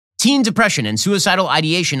Teen depression and suicidal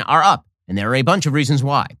ideation are up, and there are a bunch of reasons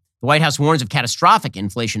why. The White House warns of catastrophic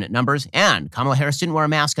inflation at numbers, and Kamala Harris didn't wear a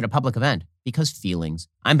mask at a public event because feelings.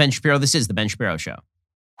 I'm Ben Shapiro. This is The Ben Shapiro Show.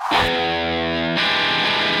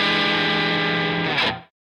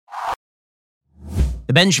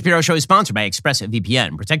 The Ben Shapiro Show is sponsored by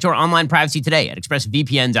ExpressVPN. Protect your online privacy today at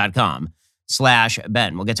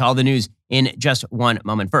expressvpn.com/Ben. We'll get to all the news in just one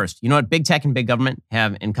moment. First, you know what big tech and big government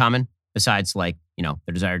have in common? Besides, their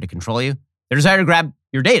desire to control you? Their desire to grab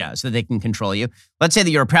your data so that they can control you. Let's say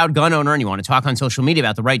that you're a proud gun owner and you want to talk on social media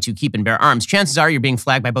about the right to keep and bear arms. Chances are you're being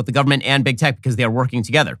flagged by both the government and big tech because they are working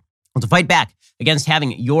together. Well, to fight back against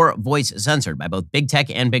having your voice censored by both big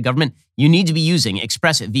tech and big government, you need to be using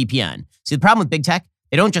ExpressVPN. See, the problem with big tech,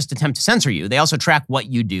 they don't just attempt to censor you, they also track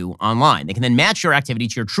what you do online. They can then match your activity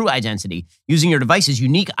to your true identity using your device's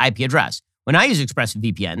unique IP address. When I use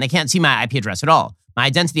ExpressVPN, they can't see my IP address at all. My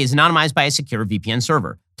identity is anonymized by a secure VPN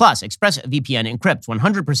server. Plus, ExpressVPN encrypts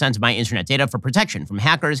 100% of my internet data for protection from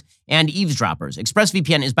hackers and eavesdroppers.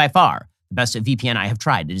 ExpressVPN is by far the best VPN I have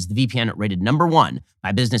tried. It is the VPN rated #1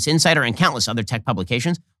 by Business Insider and countless other tech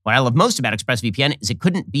publications. What I love most about ExpressVPN is it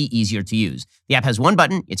couldn't be easier to use. The app has one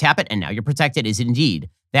button, you tap it, and now you're protected. Is it indeed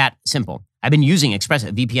that simple? I've been using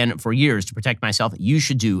ExpressVPN for years to protect myself. You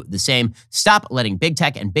should do the same. Stop letting big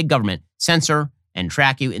tech and big government censor and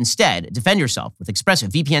track you. Instead, defend yourself with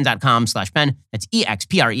expressvpn.com/Ben. That's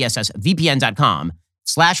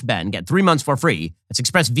expressvpn.com/Ben. Get 3 months for free. That's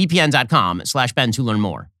expressvpn.com/Ben to learn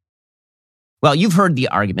more. Well, you've heard the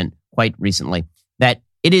argument quite recently that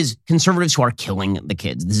it is conservatives who are killing the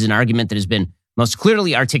kids. This is an argument that has been most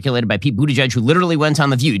clearly articulated by Pete Buttigieg, who literally went on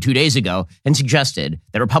The View 2 days ago and suggested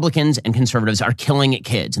that Republicans and conservatives are killing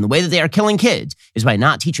kids. And the way that they are killing kids is by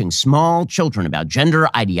not teaching small children about gender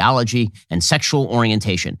ideology and sexual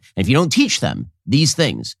orientation. And if you don't teach them these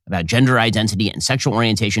things about gender identity and sexual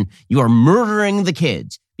orientation, you are murdering the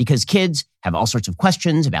kids, because kids have all sorts of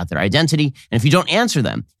questions about their identity. And if you don't answer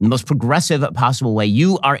them in the most progressive possible way,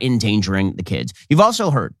 you are endangering the kids. You've also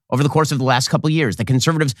heard over the course of the last couple of years that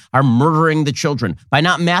conservatives are murdering the children by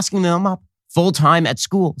not masking them up full-time at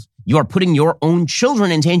schools. You are putting your own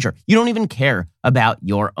children in danger. You don't even care about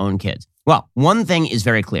your own kids. Well, one thing is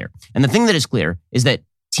very clear. And the thing that is clear is that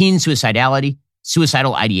teen suicidality,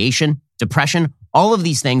 suicidal ideation, depression, all of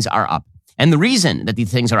these things are up. And the reason that these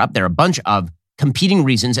things are up, there are a bunch of competing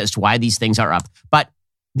reasons as to why these things are up. But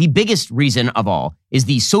the biggest reason of all is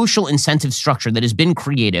the social incentive structure that has been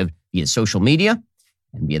created via social media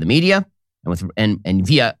and via the media and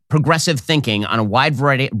via progressive thinking on a wide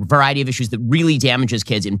variety of issues that really damages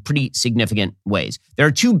kids in pretty significant ways. There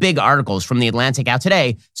are 2 big articles from The Atlantic out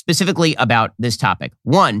today specifically about this topic.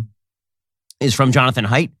 One is from Jonathan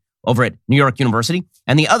Haidt over at New York University,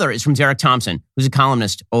 and the other is from Derek Thompson, who's a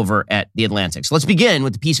columnist over at The Atlantic. So let's begin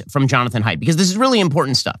with the piece from Jonathan Haidt, because this is really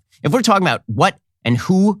important stuff. If we're talking about what and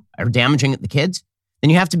who are damaging the kids,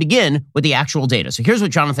 then you have to begin with the actual data. So here's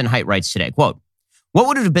what Jonathan Haidt writes today, quote, "What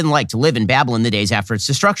would it have been like to live in Babel in the days after its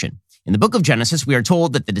destruction? In the book of Genesis, we are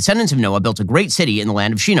told that the descendants of Noah built a great city in the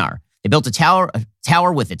land of Shinar. They built a tower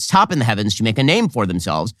with its top in the heavens to make a name for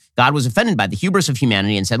themselves. God was offended by the hubris of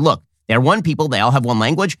humanity and said, look, they are one people, they all have one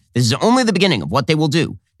language. This is only the beginning of what they will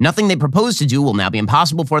do. Nothing they propose to do will now be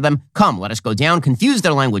impossible for them. Come, let us go down, confuse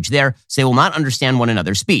their language there, so they will not understand one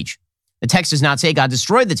another's speech." The text does not say God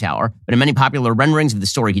destroyed the tower, but in many popular renderings of the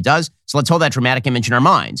story he does. So let's hold that dramatic image in our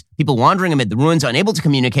minds. People wandering amid the ruins, unable to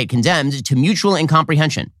communicate, condemned to mutual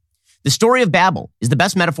incomprehension. The story of Babel is the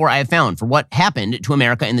best metaphor I have found for what happened to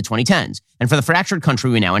America in the 2010s and for the fractured country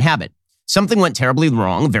we now inhabit. Something went terribly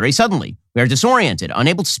wrong very suddenly. We are disoriented,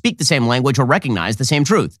 unable to speak the same language or recognize the same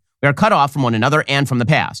truth. We are cut off from one another and from the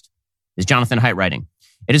past. This is Jonathan Haidt writing.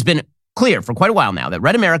 It has been clear for quite a while now that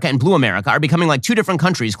Red America and Blue America are becoming like 2 different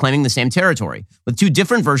countries claiming the same territory, with 2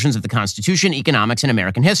 different versions of the Constitution, economics, and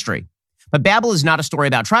American history. But Babel is not a story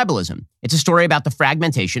about tribalism. It's a story about the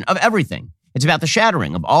fragmentation of everything. It's about the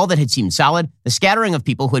shattering of all that had seemed solid, the scattering of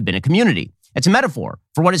people who had been a community. It's a metaphor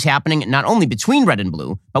for what is happening not only between red and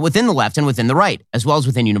blue, but within the left and within the right, as well as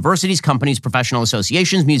within universities, companies, professional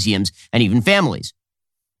associations, museums, and even families.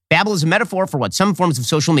 Babel is a metaphor for what some forms of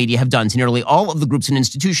social media have done to nearly all of the groups and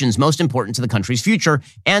institutions most important to the country's future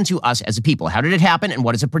and to us as a people. How did it happen, and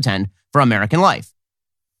what does it portend for American life?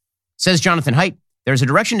 Says Jonathan Haidt, there is a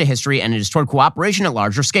direction to history, and it is toward cooperation at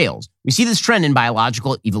larger scales. We see this trend in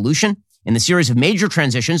biological evolution, in the series of major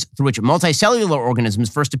transitions through which multicellular organisms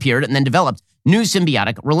first appeared and then developed new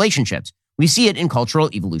symbiotic relationships. We see it in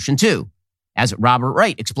cultural evolution too. As Robert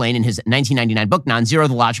Wright explained in his 1999 book, Non-Zero,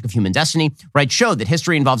 The Logic of Human Destiny, Wright showed that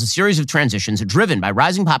history involves a series of transitions driven by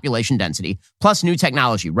rising population density, plus new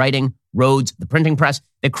technology, writing, roads, the printing press,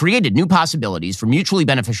 that created new possibilities for mutually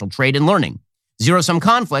beneficial trade and learning. Zero-sum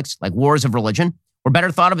conflicts, like wars of religion, were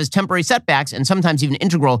better thought of as temporary setbacks and sometimes even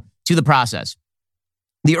integral to the process.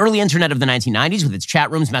 The early internet of the 1990s, with its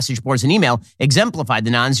chat rooms, message boards, and email, exemplified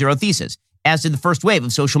the non-zero thesis, as did the first wave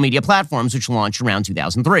of social media platforms, which launched around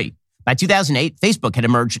 2003. By 2008, Facebook had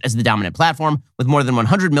emerged as the dominant platform, with more than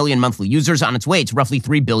 100 million monthly users on its way to roughly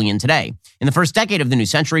 3 billion today. In the first decade of the new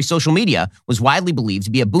century, social media was widely believed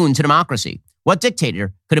to be a boon to democracy. What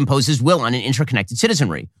dictator could impose his will on an interconnected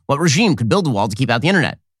citizenry? What regime could build a wall to keep out the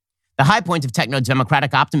internet? The high point of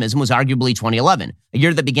techno-democratic optimism was arguably 2011, a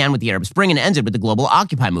year that began with the Arab Spring and ended with the global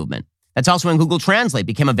Occupy movement. That's also when Google Translate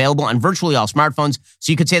became available on virtually all smartphones,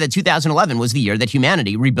 so you could say that 2011 was the year that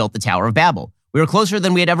humanity rebuilt the Tower of Babel. We were closer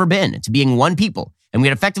than we had ever been to being one people, and we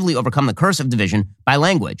had effectively overcome the curse of division by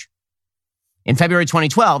language. In February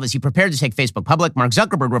 2012, as he prepared to take Facebook public, Mark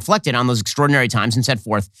Zuckerberg reflected on those extraordinary times and set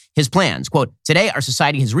forth his plans. Quote, "Today, our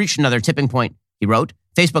society has reached another tipping point," he wrote.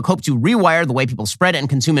 "Facebook hoped to rewire the way people spread and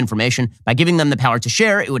consume information. By giving them the power to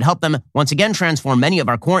share, it would help them once again transform many of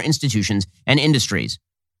our core institutions and industries."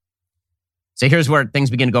 So here's where things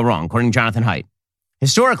begin to go wrong, according to Jonathan Haidt.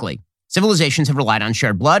 Historically, civilizations have relied on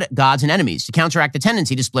shared blood, gods, and enemies to counteract the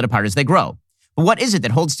tendency to split apart as they grow. But what is it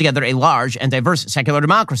that holds together a large and diverse secular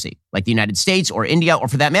democracy, like the United States or India, or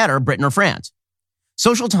for that matter, Britain or France?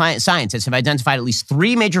 Social scientists have identified at least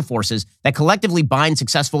 3 major forces that collectively bind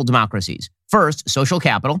successful democracies. First, social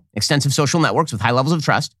capital, extensive social networks with high levels of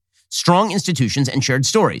trust, strong institutions, and shared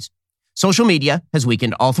stories. Social media has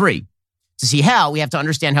weakened all 3. To see how, we have to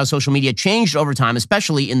understand how social media changed over time,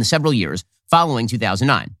 especially in the several years following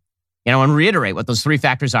 2009. And I want to reiterate what those 3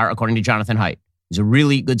 factors are, according to Jonathan Haidt. He's a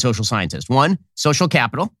really good social scientist. 1, social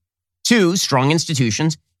capital. 2, strong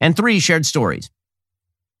institutions. And 3, shared stories.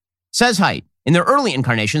 Says Haidt, in their early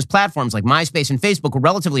incarnations, platforms like MySpace and Facebook were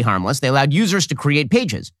relatively harmless. They allowed users to create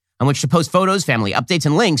pages on which to post photos, family updates,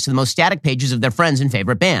 and links to the most static pages of their friends and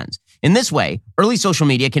favorite bands. In this way, early social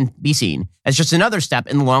media can be seen as just another step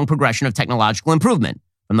in the long progression of technological improvement,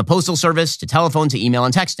 from the postal service to telephone to email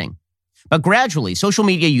and texting. But gradually, social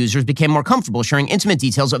media users became more comfortable sharing intimate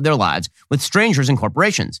details of their lives with strangers and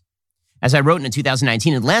corporations. As I wrote in a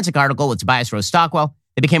 2019 Atlantic article with Tobias Rose Stockwell,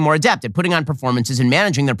 they became more adept at putting on performances and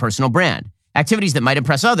managing their personal brand, activities that might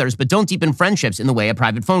impress others but don't deepen friendships in the way a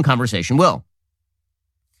private phone conversation will.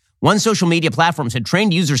 Once social media platforms had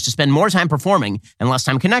trained users to spend more time performing and less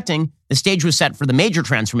time connecting, the stage was set for the major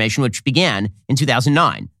transformation which began in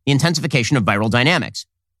 2009, the intensification of viral dynamics.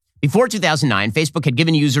 Before 2009, Facebook had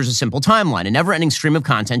given users a simple timeline, a never-ending stream of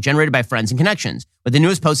content generated by friends and connections, with the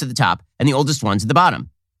newest posts at the top and the oldest ones at the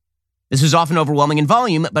bottom. This was often overwhelming in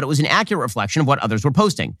volume, but it was an accurate reflection of what others were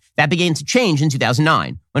posting. That began to change in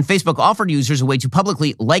 2009, when Facebook offered users a way to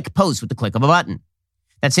publicly like posts with the click of a button.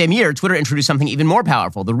 That same year, Twitter introduced something even more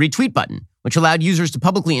powerful, the retweet button, which allowed users to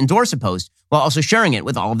publicly endorse a post while also sharing it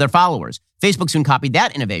with all of their followers. Facebook soon copied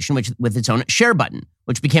that innovation with its own share button,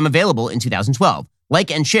 which became available in 2012.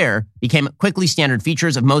 Like and share became quickly standard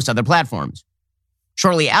features of most other platforms.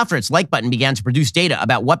 Shortly after its like button began to produce data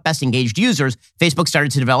about what best engaged users, Facebook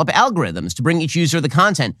started to develop algorithms to bring each user the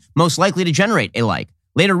content most likely to generate a like.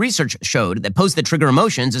 Later research showed that posts that trigger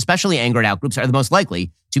emotions, especially anger and outgroups, are the most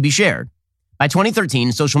likely to be shared. By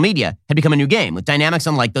 2013, social media had become a new game, with dynamics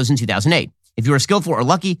unlike those in 2008. If you were skillful or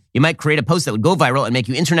lucky, you might create a post that would go viral and make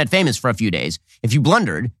you internet famous for a few days. If you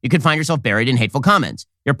blundered, you could find yourself buried in hateful comments.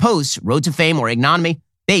 Your posts, road to fame or ignominy,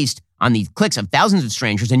 based on the clicks of thousands of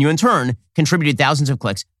strangers, and you in turn contributed thousands of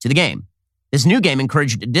clicks to the game. This new game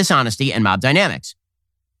encouraged dishonesty and mob dynamics.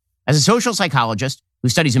 As a social psychologist who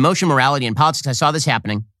studies emotion, morality, and politics, I saw this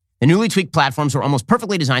happening. The newly tweaked platforms were almost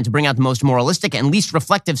perfectly designed to bring out the most moralistic and least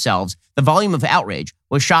reflective selves. The volume of outrage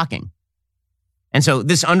was shocking. And so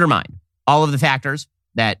this undermined all of the factors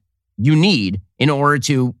that you need in order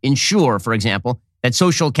to ensure, for example, that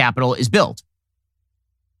social capital is built.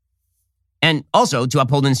 And also to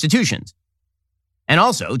uphold institutions. And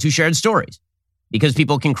also to shared stories. Because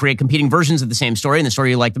people can create competing versions of the same story, and the story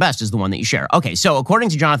you like the best is the one that you share. Okay, so according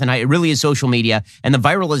to Jonathan Haidt, it really is social media and the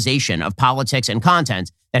viralization of politics and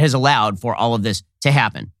content that has allowed for all of this to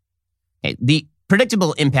happen. Okay, the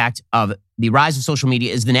predictable impact of the rise of social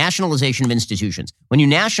media is the nationalization of institutions. When you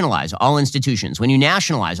nationalize all institutions, when you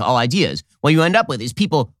nationalize all ideas, what you end up with is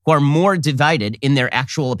people who are more divided in their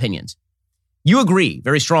actual opinions. You agree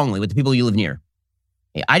very strongly with the people you live near.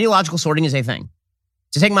 Okay, ideological sorting is a thing.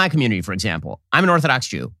 To take my community, for example, I'm an Orthodox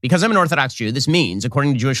Jew. Because I'm an Orthodox Jew, this means,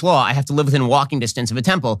 according to Jewish law, I have to live within walking distance of a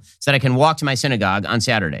temple so that I can walk to my synagogue on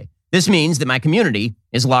Saturday. This means that my community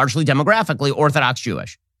is largely demographically Orthodox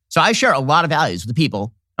Jewish. So I share a lot of values with the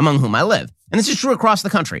people among whom I live. And this is true across the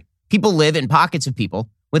country. People live in pockets of people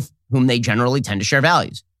with whom they generally tend to share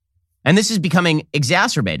values. And this is becoming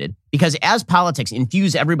exacerbated because as politics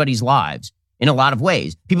infuse everybody's lives in a lot of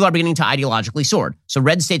ways, people are beginning to ideologically sort. So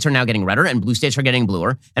red states are now getting redder and blue states are getting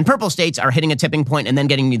bluer, and purple states are hitting a tipping point and then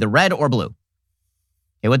getting neither red or blue.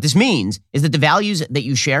 Okay, what this means is that the values that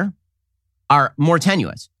you share are more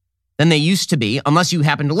tenuous than they used to be unless you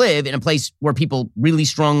happen to live in a place where people really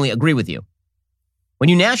strongly agree with you. When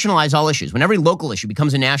you nationalize all issues, when every local issue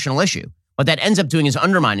becomes a national issue, what that ends up doing is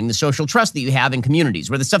undermining the social trust that you have in communities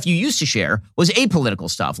where the stuff you used to share was apolitical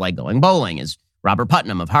stuff like going bowling, as Robert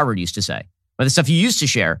Putnam of Harvard used to say. But the stuff you used to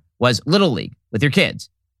share was Little League with your kids.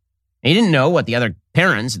 And you didn't know what the other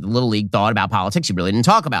parents at the Little League thought about politics. You really didn't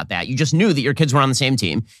talk about that. You just knew that your kids were on the same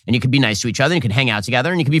team and you could be nice to each other and you could hang out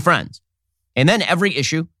together and you could be friends. And then every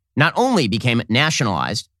issue not only became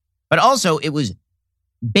nationalized, but also it was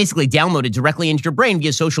basically downloaded directly into your brain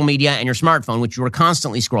via social media and your smartphone, which you were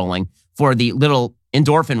constantly scrolling for the little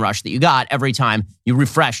endorphin rush that you got every time you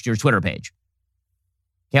refreshed your Twitter page.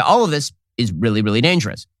 Okay, all of this is really, really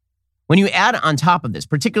dangerous. When you add on top of this,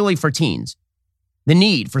 particularly for teens, the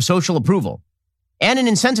need for social approval and an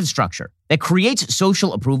incentive structure that creates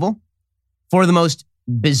social approval for the most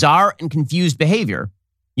bizarre and confused behavior,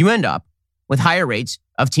 you end up with higher rates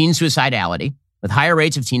of teen suicidality, with higher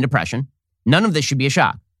rates of teen depression. None of this should be a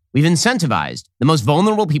shock. We've incentivized the most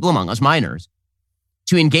vulnerable people among us, minors,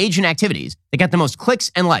 to engage in activities that get the most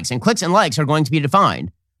clicks and likes. And clicks and likes are going to be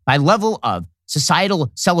defined by level of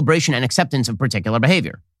societal celebration and acceptance of particular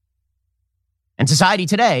behavior. And society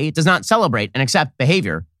today does not celebrate and accept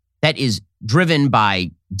behavior that is driven by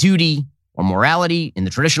duty or morality in the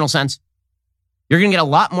traditional sense. You're going to get a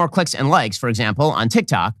lot more clicks and likes, for example, on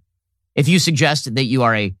TikTok, if you suggest that you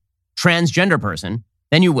are a transgender person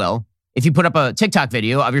than you will if you put up a TikTok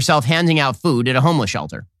video of yourself handing out food at a homeless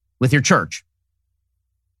shelter with your church.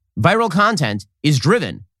 Viral content is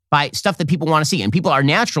driven by stuff that people want to see, and people are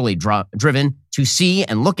naturally driven to see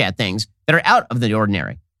and look at things that are out of the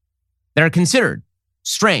ordinary, that are considered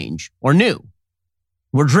strange or new.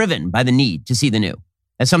 We're driven by the need to see the new.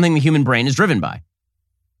 That's something the human brain is driven by.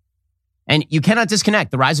 And you cannot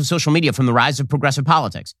disconnect the rise of social media from the rise of progressive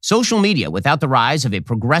politics. Social media, without the rise of a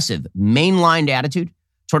progressive, mainlined attitude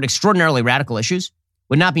toward extraordinarily radical issues,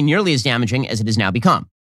 would not be nearly as damaging as it has now become.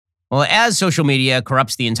 Well, as social media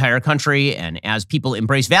corrupts the entire country and as people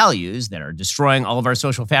embrace values that are destroying all of our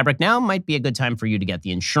social fabric, now might be a good time for you to get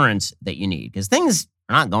the insurance that you need, because things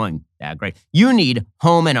are not going that great. You need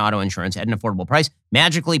home and auto insurance at an affordable price.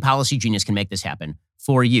 Magically, Policy Genius can make this happen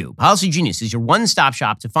for you. Policy Genius is your one-stop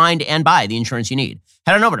shop to find and buy the insurance you need.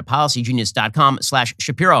 Head on over to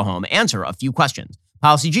policygenius.com/ShapiroHome. Answer a few questions.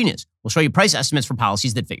 Policy Genius will show you price estimates for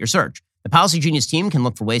policies that fit your search. The Policy Genius team can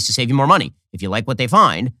look for ways to save you more money. If you like what they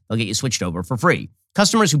find, they'll get you switched over for free.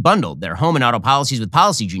 Customers who bundled their home and auto policies with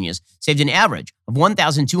Policy Genius saved an average of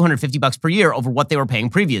 $1,250 per year over what they were paying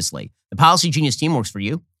previously. The Policy Genius team works for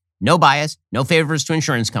you. No bias, no favors to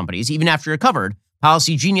insurance companies. Even after you're covered,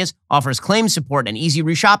 Policy Genius offers claims support and easy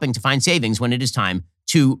reshopping to find savings when it is time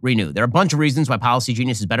to renew. There are a bunch of reasons why Policy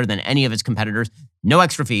Genius is better than any of its competitors. No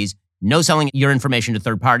extra fees. No selling your information to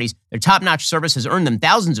third parties. Their top-notch service has earned them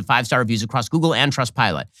thousands of 5-star reviews across Google and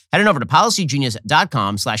Trustpilot. Head on over to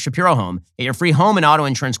policygenius.com/ShapiroHome. Get your free home and auto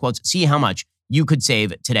insurance quotes. See how much you could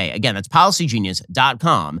save today. Again, that's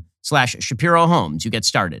policygenius.com/ShapiroHome to get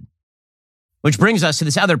started. Which brings us to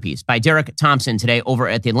this other piece by Derek Thompson today over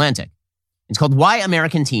at The Atlantic. It's called Why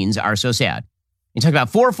American Teens Are So Sad. He talks about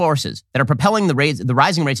 4 forces that are propelling the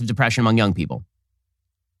rising rates of depression among young people.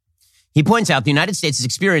 He points out the United States is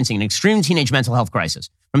experiencing an extreme teenage mental health crisis.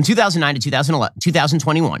 From 2009 to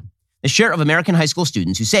 2021, the share of American high school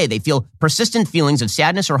students who say they feel persistent feelings of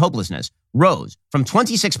sadness or hopelessness rose from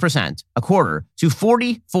 26% a quarter to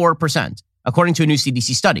 44%, according to a new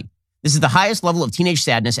CDC study. This is the highest level of teenage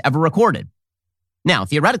sadness ever recorded. Now,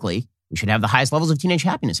 theoretically, we should have the highest levels of teenage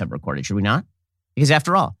happiness ever recorded, should we not? Because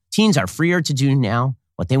after all, teens are freer to do now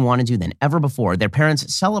what they want to do than ever before. Their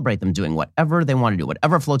parents celebrate them doing whatever they want to do,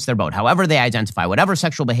 whatever floats their boat, however they identify, whatever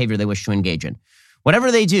sexual behavior they wish to engage in.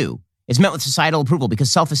 Whatever they do, it's met with societal approval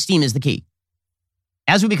because self-esteem is the key.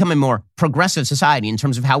 As we become a more progressive society in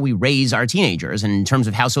terms of how we raise our teenagers and in terms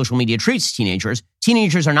of how social media treats teenagers,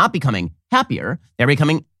 teenagers are not becoming happier. They're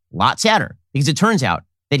becoming a lot sadder because it turns out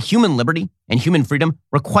that human liberty and human freedom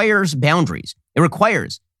requires boundaries. It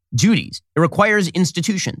requires duties. It requires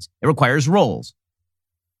institutions. It requires roles.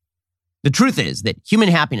 The truth is that human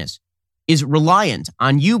happiness is reliant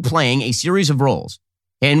on you playing a series of roles.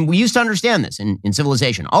 And we used to understand this in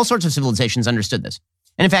civilization. All sorts of civilizations understood this.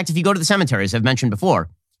 And in fact, if you go to the cemetery, as I've mentioned before,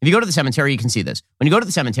 if you go to the cemetery, you can see this. When you go to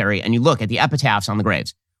the cemetery and you look at the epitaphs on the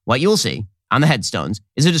graves, what you'll see on the headstones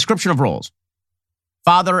is a description of roles.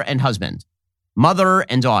 Father and husband, mother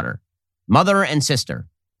and daughter, mother and sister,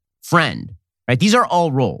 friend, right? These are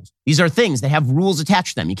all roles. These are things that have rules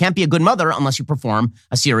attached to them. You can't be a good mother unless you perform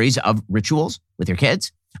a series of rituals with your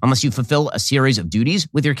kids, unless you fulfill a series of duties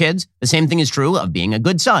with your kids. The same thing is true of being a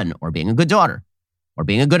good son or being a good daughter or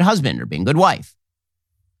being a good husband or being a good wife.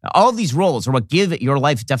 All of these roles are what give your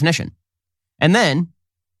life definition. And then,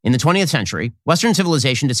 in the 20th century, Western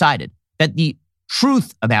civilization decided that the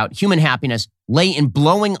truth about human happiness lay in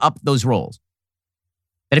blowing up those roles.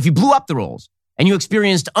 That if you blew up the roles and you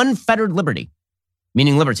experienced unfettered liberty,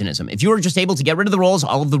 meaning libertinism, if you were just able to get rid of the roles,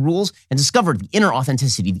 all of the rules, and discovered the inner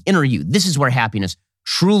authenticity, the inner you, this is where happiness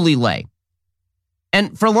truly lay.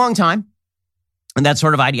 And for a long time, that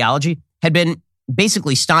sort of ideology had been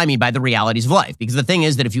basically stymied by the realities of life. Because the thing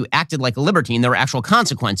is that if you acted like a libertine, there were actual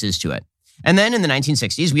consequences to it. And then in the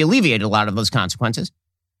 1960s, we alleviated a lot of those consequences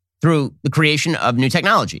through the creation of new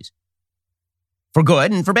technologies. For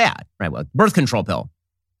good and for bad, right? Well, birth control pill.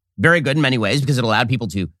 Very good in many ways because it allowed people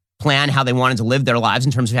to plan how they wanted to live their lives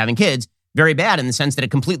in terms of having kids. Very bad in the sense that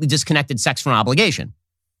it completely disconnected sex from obligation,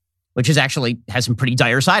 which is actually has some pretty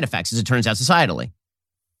dire side effects, as it turns out, societally.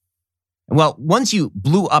 Well, once you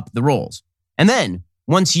blew up the roles, and then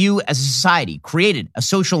once you as a society created a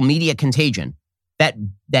social media contagion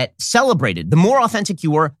that celebrated the more authentic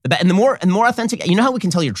you were, and the more authentic, you know how we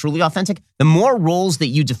can tell you're truly authentic? The more roles that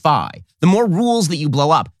you defy, the more rules that you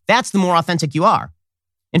blow up, that's the more authentic you are.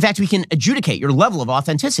 In fact, we can adjudicate your level of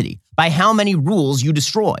authenticity by how many rules you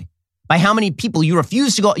destroy, by how many people you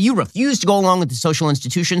refuse to go along with the social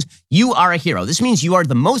institutions. You are a hero. This means you are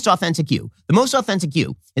the most authentic you. The most authentic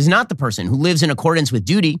you is not the person who lives in accordance with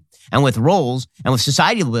duty and with roles and with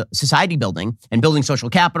society building and building social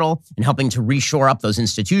capital and helping to reshore up those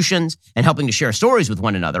institutions and helping to share stories with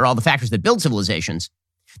one another, all the factors that build civilizations.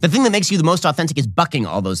 The thing that makes you the most authentic is bucking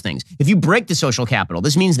all those things. If you break the social capital,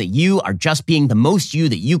 this means that you are just being the most you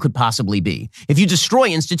that you could possibly be. If you destroy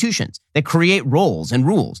institutions that create roles and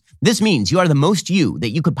rules, this means you are the most you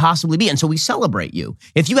that you could possibly be. And so we celebrate you.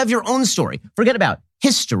 If you have your own story, forget about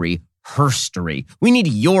history, herstory. We need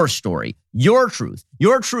your story, your truth,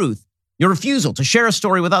 your refusal to share a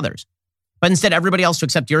story with others. But instead, everybody else to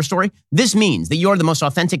accept your story. This means that you're the most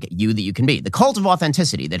authentic you that you can be. The cult of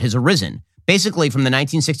authenticity that has arisen basically from the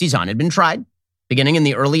 1960s on had been tried beginning in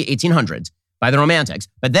the early 1800s by the Romantics.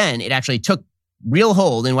 But then it actually took real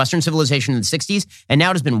hold in Western civilization in the 60s. And now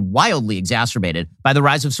it has been wildly exacerbated by the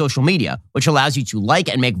rise of social media, which allows you to like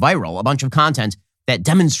and make viral a bunch of content that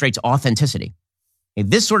demonstrates authenticity.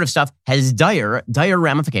 This sort of stuff has dire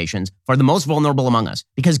ramifications for the most vulnerable among us.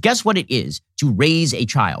 Because guess what it is to raise a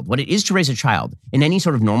child? What it is to raise a child in any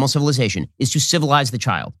sort of normal civilization is to civilize the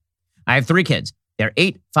child. I have 3 kids. They're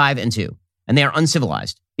 8, 5, and 2. And they are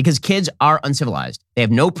uncivilized because kids are uncivilized. They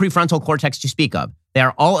have no prefrontal cortex to speak of. They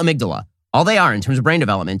are all amygdala. All they are in terms of brain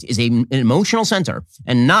development is an emotional center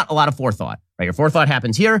and not a lot of forethought. Right? Your forethought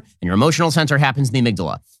happens here and your emotional center happens in the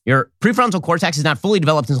amygdala. Your prefrontal cortex is not fully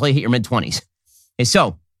developed until you hit your mid-20s. Okay,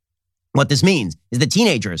 so what this means is that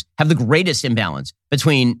teenagers have the greatest imbalance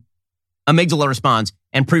between amygdala response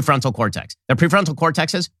and prefrontal cortex. Their prefrontal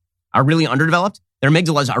cortexes are really underdeveloped. Their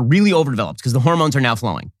amygdalas are really overdeveloped because the hormones are now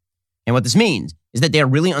flowing. And what this means is that they are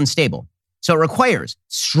really unstable. So it requires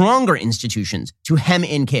stronger institutions to hem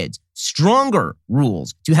in kids, stronger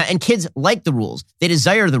rules and kids like the rules. They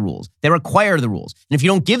desire the rules. They require the rules. And if you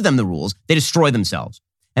don't give them the rules, they destroy themselves.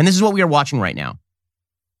 And this is what we are watching right now.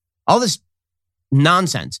 All this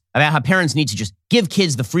nonsense about how parents need to just give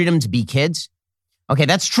kids the freedom to be kids. Okay,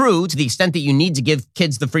 that's true to the extent that you need to give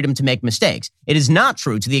kids the freedom to make mistakes. It is not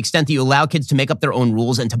true to the extent that you allow kids to make up their own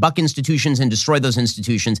rules and to buck institutions and destroy those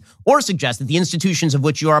institutions, or suggest that the institutions of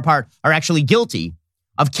which you are a part are actually guilty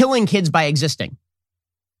of killing kids by existing.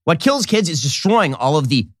 What kills kids is destroying all of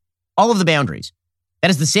the boundaries.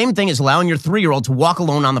 That is the same thing as allowing your 3-year-old to walk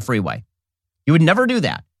alone on the freeway. You would never do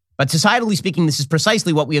that. But societally speaking, this is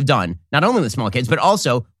precisely what we have done, not only with small kids, but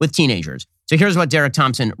also with teenagers. So here's what Derek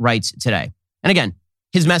Thompson writes today. And again,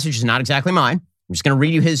 his message is not exactly mine. I'm just going to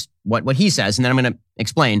read you what he says, and then I'm going to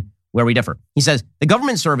explain where we differ. He says, the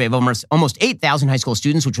government survey of almost 8,000 high school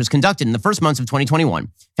students, which was conducted in the first months of 2021,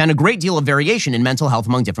 found a great deal of variation in mental health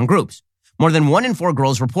among different groups. More than 1 in 4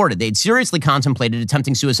 girls reported they'd seriously contemplated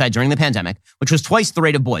attempting suicide during the pandemic, which was twice the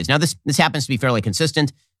rate of boys. Now, this happens to be fairly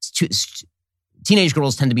consistent. Teenage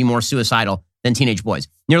girls tend to be more suicidal than teenage boys.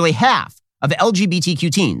 Nearly half of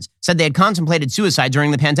LGBTQ teens said they had contemplated suicide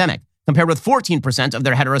during the pandemic, compared with 14% of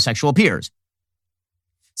their heterosexual peers.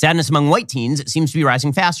 Sadness among white teens seems to be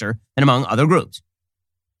rising faster than among other groups.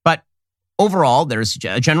 But overall, there's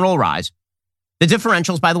a general rise. The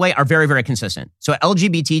differentials, by the way, are very, very consistent. So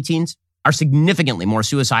LGBT teens are significantly more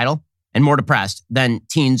suicidal and more depressed than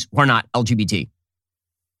teens who are not LGBT.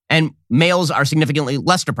 And males are significantly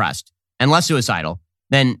less depressed and less suicidal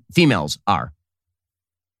than females are.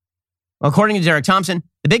 According to Derek Thompson,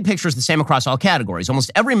 the big picture is the same across all categories.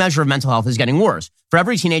 Almost every measure of mental health is getting worse. For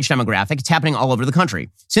every teenage demographic, it's happening all over the country.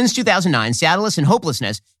 Since 2009, sadness and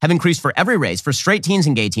hopelessness have increased for every race, for straight teens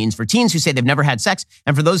and gay teens, for teens who say they've never had sex,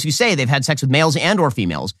 and for those who say they've had sex with males and or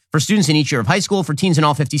females, for students in each year of high school, for teens in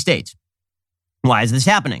all 50 states. Why is this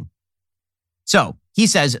happening? So, he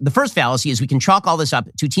says the first fallacy is we can chalk all this up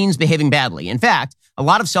to teens behaving badly. In fact, a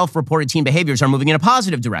lot of self-reported teen behaviors are moving in a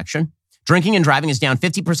positive direction. Drinking and driving is down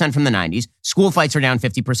 50% from the 90s. School fights are down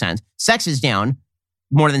 50%. Sex is down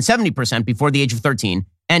more than 70% before the age of 13.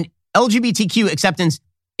 And LGBTQ acceptance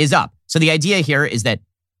is up. So the idea here is that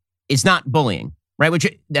it's not bullying, right? Which,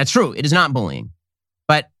 that's true. It is not bullying.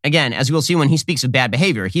 But again, as we'll see when he speaks of bad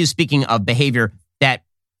behavior, he is speaking of behavior that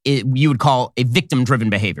you would call a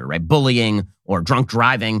victim-driven behavior, right? Bullying or drunk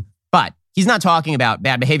driving. But he's not talking about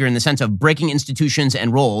bad behavior in the sense of breaking institutions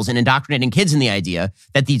and roles and indoctrinating kids in the idea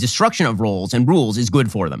that the destruction of roles and rules is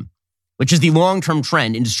good for them, which is the long-term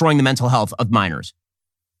trend in destroying the mental health of minors.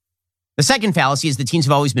 The second fallacy is that teens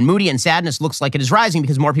have always been moody, and sadness looks like it is rising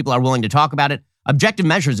because more people are willing to talk about it. Objective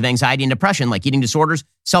measures of anxiety and depression, like eating disorders,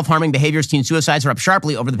 self-harming behaviors, teen suicides, are up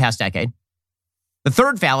sharply over the past decade. The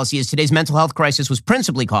third fallacy is today's mental health crisis was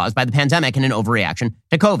principally caused by the pandemic and an overreaction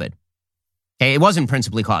to COVID. Okay, it wasn't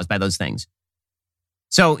principally caused by those things.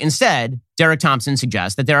 So instead, Derek Thompson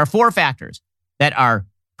suggests that there are 4 factors that are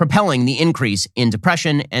propelling the increase in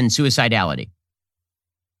depression and suicidality.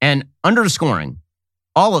 And underscoring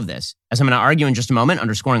all of this, as I'm going to argue in just a moment,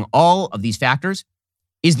 underscoring all of these factors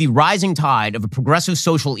is the rising tide of a progressive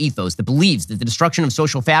social ethos that believes that the destruction of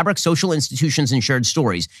social fabric, social institutions, and shared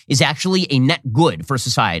stories is actually a net good for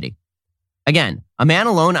society. Again, a man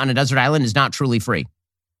alone on a desert island is not truly free.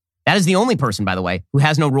 That is the only person, by the way, who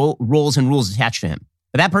has no roles and rules attached to him.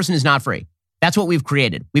 But that person is not free. That's what we've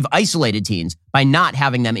created. We've isolated teens by not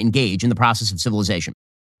having them engage in the process of civilization.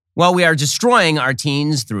 Well, we are destroying our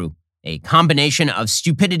teens through a combination of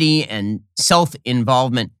stupidity and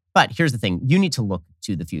self-involvement. But here's the thing. You need to look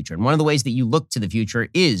to the future. And one of the ways that you look to the future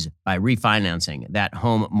is by refinancing that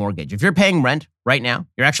home mortgage. If you're paying rent right now,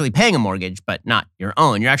 you're actually paying a mortgage, but not your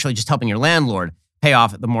own. You're actually just helping your landlord pay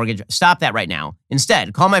off the mortgage. Stop that right now.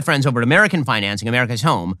 Instead, call my friends over at American Financing, America's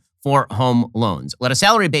Home for home loans. Let a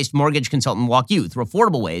salary-based mortgage consultant walk you through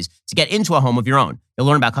affordable ways to get into a home of your own. You'll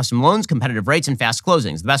learn about custom loans, competitive rates, and fast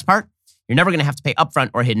closings. The best part? You're never going to have to pay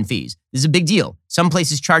upfront or hidden fees. This is a big deal. Some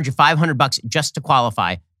places charge you $500 just to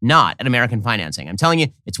qualify, not at American Financing. I'm telling you,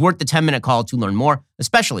 it's worth the 10-minute call to learn more,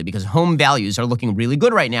 especially because home values are looking really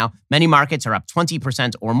good right now. Many markets are up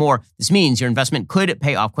 20% or more. This means your investment could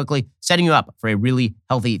pay off quickly, setting you up for a really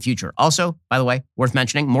healthy future. Also, by the way, worth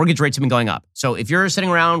mentioning, mortgage rates have been going up. So if you're sitting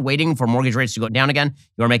around waiting for mortgage rates to go down again,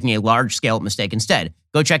 you're making a large-scale mistake instead.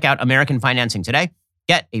 Go check out American Financing today.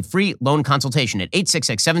 Get a free loan consultation at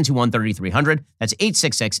 866-721-3300. That's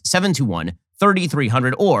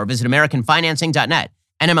 866-721-3300, or visit AmericanFinancing.net,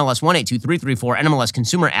 NMLS 182334,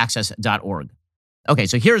 NMLSConsumerAccess.org. Okay,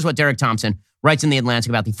 so here's what Derek Thompson writes in The Atlantic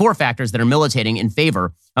about the 4 factors that are militating in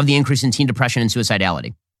favor of the increase in teen depression and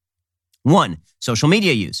suicidality. 1, social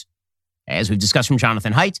media use. As we've discussed from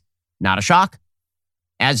Jonathan Haidt, not a shock.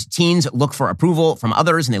 As teens look for approval from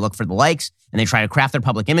others and they look for the likes and they try to craft their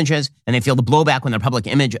public images and they feel the blowback when their public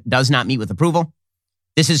image does not meet with approval,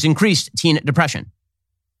 this has increased teen depression.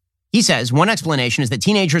 He says one explanation is that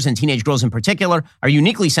teenagers and teenage girls in particular are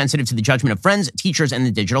uniquely sensitive to the judgment of friends, teachers, and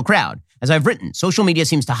the digital crowd. As I've written, social media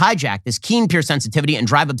seems to hijack this keen peer sensitivity and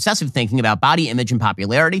drive obsessive thinking about body image and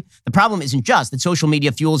popularity. The problem isn't just that social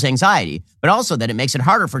media fuels anxiety, but also that it makes it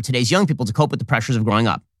harder for today's young people to cope with the pressures of growing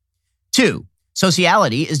up. 2,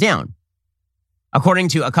 sociality is down. According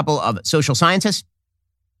to a couple of social scientists,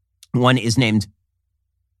 one is named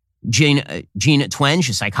Jean Twenge,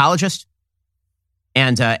 a psychologist,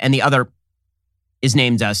 and the other is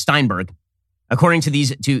named Steinberg. According to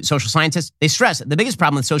these 2 social scientists, they stress that the biggest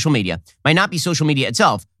problem with social media might not be social media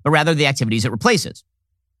itself, but rather the activities it replaces.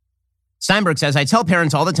 Steinberg says, I tell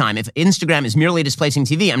parents all the time, if Instagram is merely displacing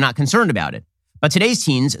TV, I'm not concerned about it. But today's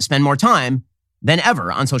teens spend more time than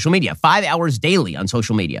ever on social media, 5 hours daily on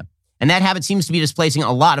social media. And that habit seems to be displacing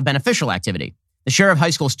a lot of beneficial activity. The share of high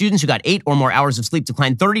school students who got 8 or more hours of sleep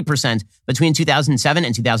declined 30% between 2007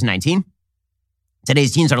 and 2019.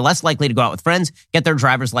 Today's teens are less likely to go out with friends, get their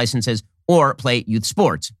driver's licenses, or play youth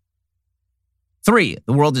sports. 3,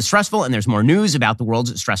 the world is stressful and there's more news about the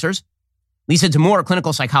world's stressors. Lisa Damour, a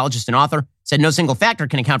clinical psychologist and author, said no single factor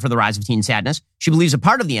can account for the rise of teen sadness. She believes a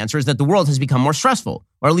part of the answer is that the world has become more stressful,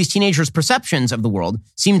 or at least teenagers' perceptions of the world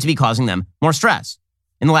seem to be causing them more stress.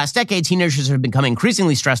 In the last decade, teenagers have become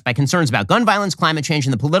increasingly stressed by concerns about gun violence, climate change,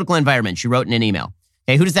 and the political environment, she wrote in an email.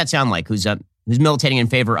 Okay, who does that sound like? Who's militating in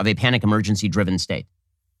favor of a panic emergency-driven state?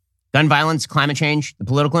 Gun violence, climate change, the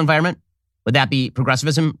political environment? Would that be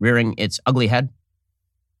progressivism rearing its ugly head?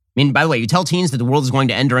 I mean, by the way, you tell teens that the world is going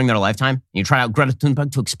to end during their lifetime, and you try out Greta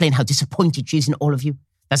Thunberg to explain how disappointed she is in all of you.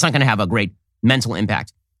 That's not going to have a great mental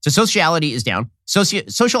impact. So sociality is down.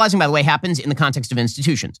 Socializing, by the way, happens in the context of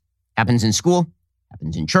institutions. Happens in school,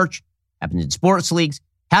 happens in church, happens in sports leagues,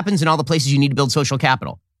 happens in all the places you need to build social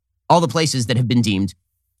capital. All the places that have been deemed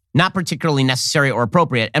not particularly necessary or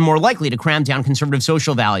appropriate and more likely to cram down conservative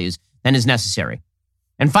social values than is necessary.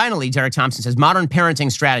 And finally, Derek Thompson says modern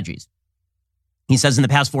parenting strategies. He says in the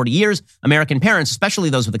past 40 years, American parents, especially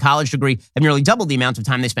those with a college degree, have nearly doubled the amount of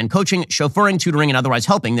time they spend coaching, chauffeuring, tutoring, and otherwise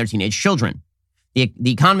helping their teenage children. The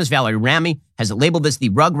economist Valerie Ramy has labeled this the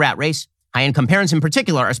rug rat race. High-income parents in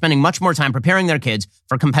particular are spending much more time preparing their kids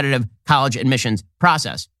for competitive college admissions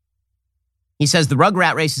process. He says the rug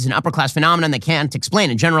rat race is an upper-class phenomenon that can't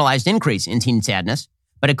explain a generalized increase in teen sadness,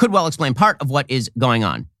 but it could well explain part of what is going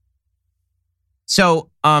on. So,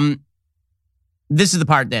 this is the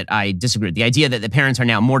part that I disagree with. The idea that the parents are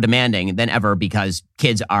now more demanding than ever because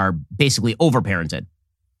kids are basically overparented.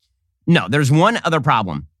 No, there's one other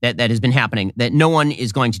problem that has been happening that no one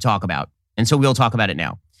is going to talk about. And so we'll talk about it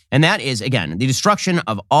now. And that is, again, the destruction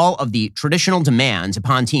of all of the traditional demands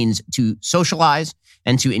upon teens to socialize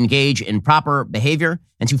and to engage in proper behavior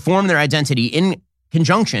and to form their identity in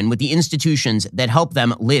conjunction with the institutions that help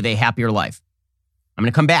them live a happier life. I'm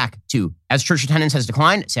going to come back to, as church attendance has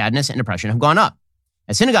declined, sadness and depression have gone up.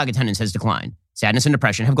 As synagogue attendance has declined, sadness and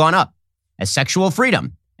depression have gone up. As sexual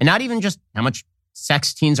freedom, and not even just how much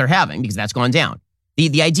sex teens are having, because that's gone down.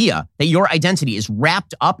 The idea that your identity is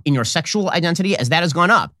wrapped up in your sexual identity, as that has gone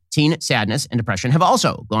up, teen sadness and depression have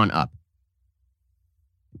also gone up.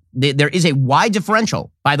 There is a wide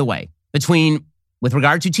differential, by the way, between, with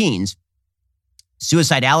regard to teens,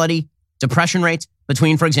 suicidality, depression rates,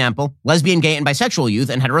 between, for example, lesbian, gay, and bisexual youth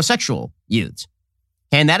and heterosexual youths.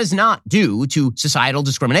 And that is not due to societal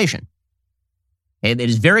discrimination. It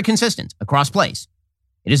is very consistent across place.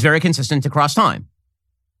 It is very consistent across time.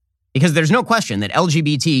 Because there's no question that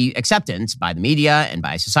LGBT acceptance by the media and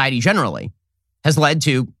by society generally has led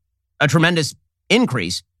to a tremendous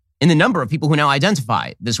increase in the number of people who now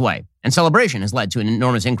identify this way. And celebration has led to an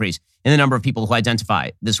enormous increase in the number of people who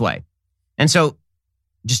identify this way. And so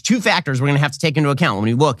just two factors we're going to have to take into account when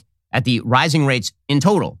we look at the rising rates in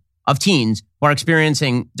total of teens who are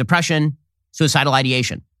experiencing depression, suicidal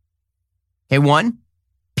ideation. Okay, one,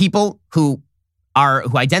 people who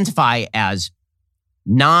identify as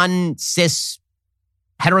non-cis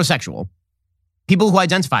heterosexual, people who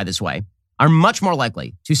identify this way are much more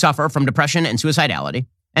likely to suffer from depression and suicidality.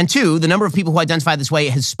 And two, the number of people who identify this way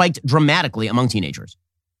has spiked dramatically among teenagers.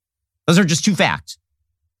 Those are just two facts.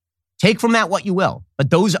 Take from that what you will, but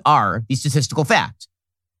those are the statistical facts.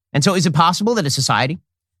 And so is it possible that a society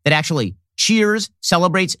that actually cheers,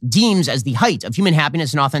 celebrates, deems as the height of human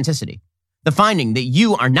happiness and authenticity, the finding that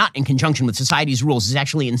you are not in conjunction with society's rules is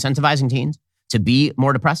actually incentivizing teens to be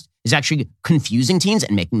more depressed, is actually confusing teens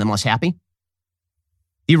and making them less happy?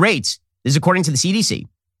 The rates, this is according to the CDC,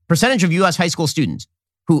 percentage of U.S. high school students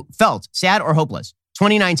who felt sad or hopeless,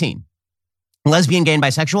 2019. Lesbian, gay, and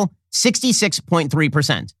bisexual,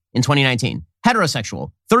 66.3% in 2019.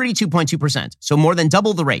 Heterosexual, 32.2%. So more than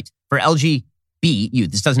double the rate for LGB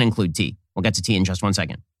youth. This doesn't include T. We'll get to T in just 1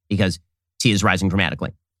 second because T is rising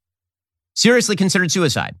dramatically. Seriously considered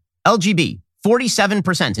suicide. LGB,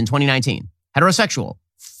 47% in 2019. Heterosexual,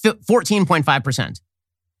 14.5%.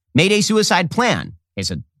 Made a suicide plan. Okay,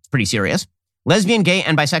 so it's pretty serious. Lesbian, gay,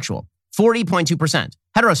 and bisexual, 40.2%.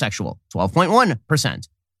 Heterosexual, 12.1%.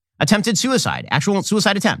 Attempted suicide, actual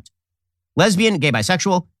suicide attempt. Lesbian, gay,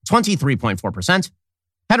 bisexual, 23.4%.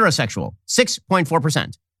 Heterosexual, 6.4%.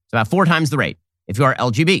 It's about 4 times the rate if you are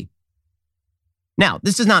LGB. Now,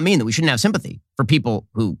 this does not mean that we shouldn't have sympathy for people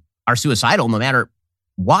who are suicidal, no matter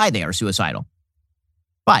why they are suicidal.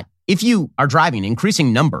 But if you are driving an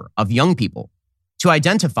increasing number of young people to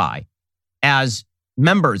identify as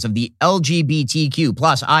members of the LGBTQ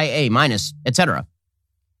plus IA minus, etc.,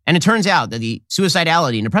 and it turns out that the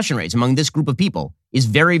suicidality and depression rates among this group of people is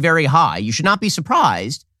very, very high, you should not be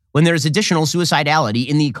surprised when there's additional suicidality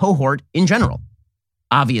in the cohort in general,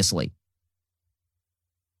 obviously.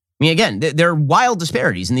 I mean, again, there are wild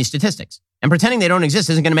disparities in these statistics, and pretending they don't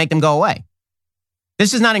exist isn't going to make them go away.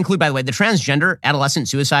 This does not include, by the way, the transgender adolescent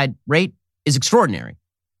suicide rate is extraordinary.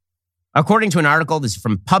 According to an article, this is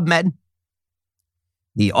from PubMed.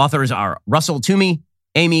 The authors are Russell Toomey,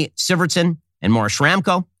 Amy Sivertson, and Maura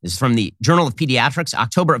Shramko. This is from the Journal of Pediatrics,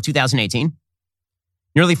 October of 2018.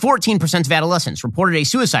 Nearly 14% of adolescents reported a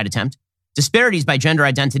suicide attempt. Disparities by gender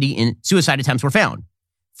identity in suicide attempts were found.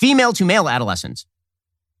 Female to male adolescents,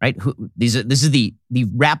 right? This is the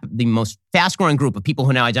most fast-growing group of people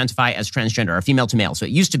who now identify as transgender are female to male. So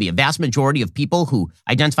it used to be a vast majority of people who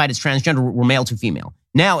identified as transgender were male to female.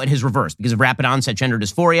 Now it has reversed because of rapid onset gender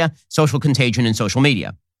dysphoria, social contagion, and social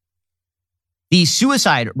media. The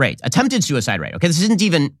suicide rate, attempted suicide rate, okay, this isn't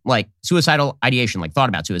even like suicidal ideation, like thought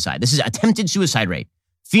about suicide. This is attempted suicide rate.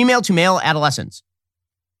 Female to male adolescents,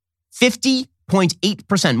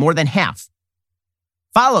 50.8%, more than half.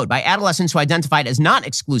 Followed by adolescents who identified as not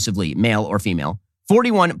exclusively male or female,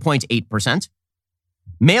 41.8%.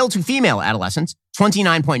 Male to female adolescents,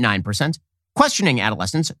 29.9%. Questioning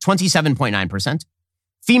adolescents, 27.9%.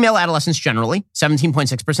 Female adolescents generally,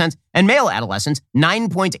 17.6%. And male adolescents,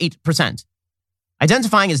 9.8%.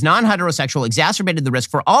 Identifying as non-heterosexual exacerbated the risk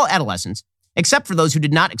for all adolescents, except for those who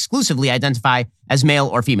did not exclusively identify as male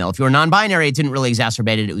or female. If you were non-binary, it didn't really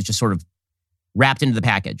exacerbate it. It was just sort of wrapped into the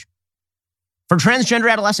package. For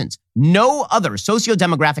transgender adolescents, no other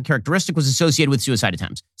socio-demographic characteristic was associated with suicide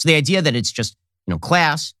attempts. So the idea that it's just,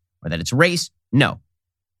 class or that it's race, no.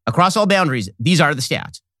 Across all boundaries, these are the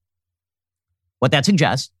stats. What that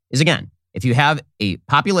suggests is, again, if you have a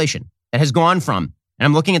population that has gone from, and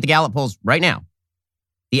I'm looking at the Gallup polls right now,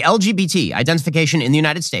 the LGBT identification in the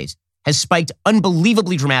United States has spiked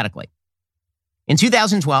unbelievably dramatically. In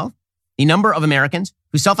 2012, the number of Americans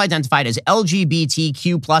who self-identified as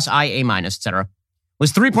LGBTQ plus IA minus, et cetera,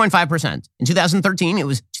 was 3.5%. In 2013, it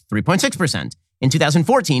was 3.6%. In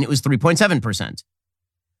 2014, it was 3.7%.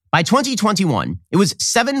 By 2021, it was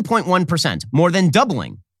 7.1%, more than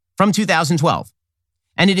doubling from 2012.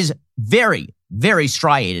 And it is very, very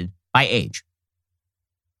striated by age.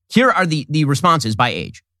 Here are the responses by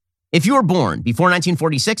age. If you were born before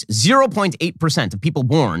 1946, 0.8% of people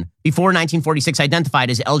born before 1946 identified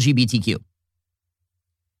as LGBTQ.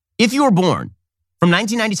 If you were born from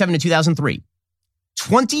 1997 to 2003,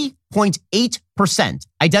 20.8%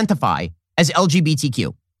 identify as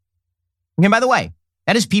LGBTQ. Okay, by the way,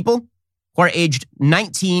 that is people who are aged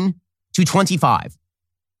 19 to 25.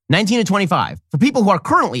 19 to 25. For people who are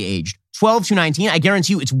currently aged 12 to 19, I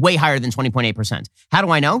guarantee you it's way higher than 20.8%. How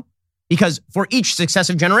do I know? Because for each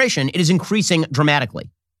successive generation, it is increasing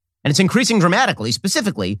dramatically. And it's increasing dramatically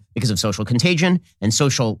specifically because of social contagion and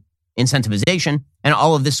social incentivization and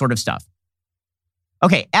all of this sort of stuff.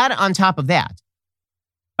 Okay, add on top of that,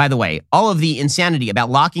 by the way, all of the insanity about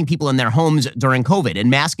locking people in their homes during COVID and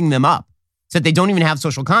masking them up so that they don't even have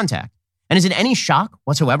social contact. And is it any shock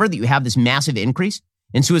whatsoever that you have this massive increase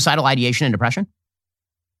in suicidal ideation and depression?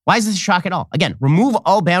 Why is this a shock at all? Again, remove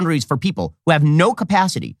all boundaries for people who have no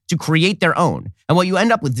capacity to create their own. And what you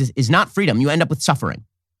end up with is not freedom. You end up with suffering.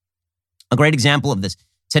 A great example of this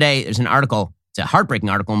today, there's an article, it's a heartbreaking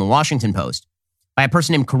article in the Washington Post by a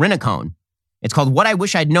person named Corinna Cohn. It's called What I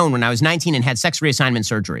Wish I'd Known When I Was 19 and Had Sex Reassignment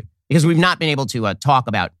Surgery. Because we've not been able to talk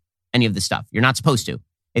about any of this stuff. You're not supposed to.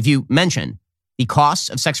 If you mention the costs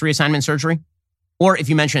of sex reassignment surgery, or if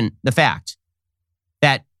you mention the fact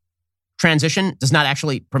that transition does not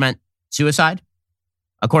actually prevent suicide,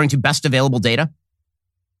 according to best available data.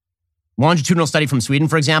 Longitudinal study from Sweden,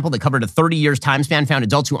 for example, that covered a 30 years time span found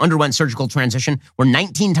adults who underwent surgical transition were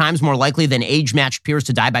 19 times more likely than age-matched peers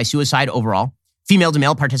to die by suicide overall. Female to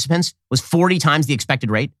male participants was 40 times the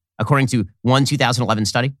expected rate, according to one 2011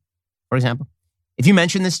 study, for example. If you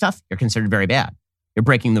mention this stuff, you're considered very bad. You're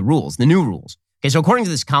breaking the rules, the new rules. Okay, so according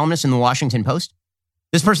to this columnist in the Washington Post,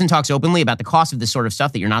 this person talks openly about the cost of this sort of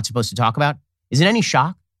stuff that you're not supposed to talk about. Is it any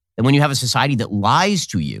shock that when you have a society that lies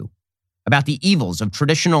to you about the evils of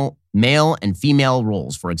traditional male and female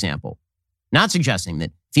roles, for example, not suggesting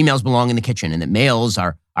that females belong in the kitchen and that males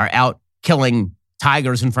are out killing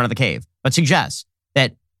tigers in front of the cave, but suggests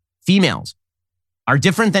that females are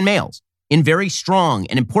different than males in very strong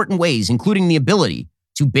and important ways, including the ability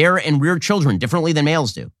to bear and rear children differently than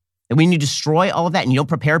males do. And when you destroy all of that and you don't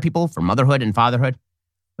prepare people for motherhood and fatherhood,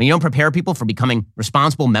 when you don't prepare people for becoming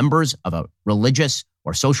responsible members of a religious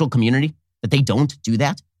or social community, that they don't do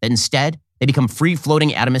that, that instead they become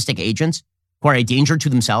free-floating atomistic agents who are a danger to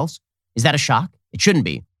themselves, is that a shock? It shouldn't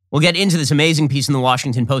be. We'll get into this amazing piece in the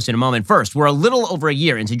Washington Post in a moment. First, we're a little over a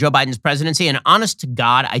year into Joe Biden's presidency, and honest to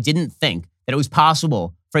God, I didn't think that it was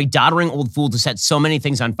possible for a doddering old fool to set so many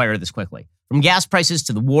things on fire this quickly. From gas prices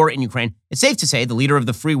to the war in Ukraine, it's safe to say the leader of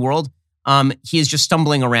the free world, he is just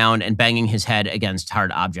stumbling around and banging his head against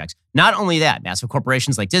hard objects. Not only that, massive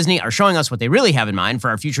corporations like Disney are showing us what they really have in mind for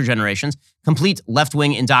our future generations, complete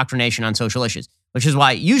left-wing indoctrination on social issues, which is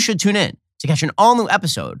why you should tune in to catch an all-new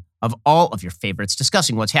episode of all of your favorites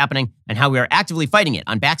discussing what's happening and how we are actively fighting it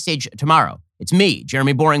on Backstage tomorrow. It's me,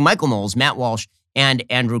 Jeremy Boring, Michael Knowles, Matt Walsh, and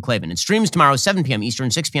Andrew Klavan. It streams tomorrow, 7 p.m.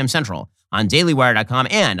 Eastern, 6 p.m. Central on dailywire.com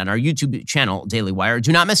and on our YouTube channel, Daily Wire.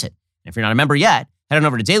 Do not miss it. And if you're not a member yet, head on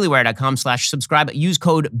over to dailywire.com/subscribe. Use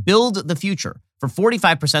code BUILDTHEFUTURE for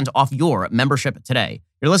 45% off your membership today.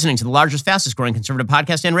 You're listening to the largest, fastest growing conservative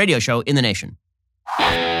podcast and radio show in the nation.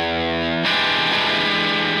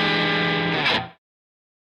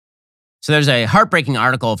 So there's a heartbreaking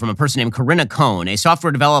article from a person named Corinna Cohn, a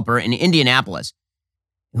software developer in Indianapolis,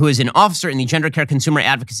 who is an officer in the Gender Care Consumer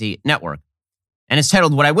Advocacy Network. And it's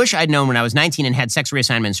titled, What I Wish I'd Known When I Was 19 and Had Sex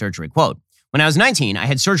Reassignment Surgery. Quote, when I was 19, I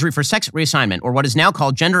had surgery for sex reassignment, or what is now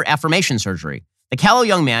called gender affirmation surgery. The callow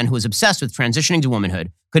young man who was obsessed with transitioning to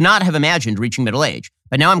womanhood could not have imagined reaching middle age.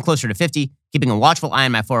 But now I'm closer to 50, keeping a watchful eye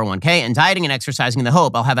on my 401k and dieting and exercising in the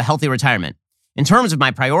hope I'll have a healthy retirement. In terms of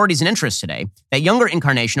my priorities and interests today, that younger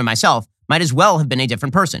incarnation of myself might as well have been a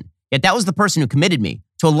different person. Yet that was the person who committed me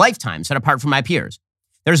to a lifetime set apart from my peers.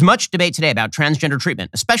 There's much debate today about transgender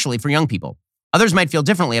treatment, especially for young people. Others might feel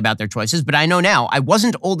differently about their choices, but I know now I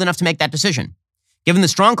wasn't old enough to make that decision. Given the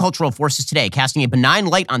strong cultural forces today casting a benign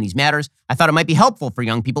light on these matters, I thought it might be helpful for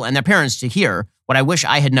young people and their parents to hear what I wish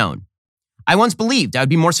I had known. I once believed I would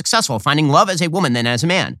be more successful finding love as a woman than as a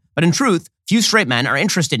man, but in truth, few straight men are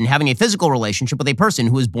interested in having a physical relationship with a person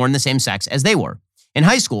who was born the same sex as they were. In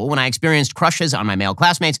high school, when I experienced crushes on my male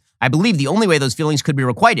classmates, I believed the only way those feelings could be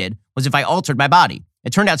requited was if I altered my body.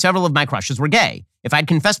 It turned out several of my crushes were gay. If I'd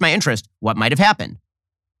confessed my interest, what might have happened?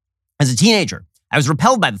 As a teenager, I was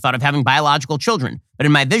repelled by the thought of having biological children, but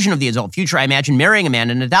in my vision of the adult future, I imagined marrying a man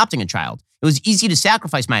and adopting a child. It was easy to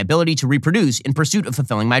sacrifice my ability to reproduce in pursuit of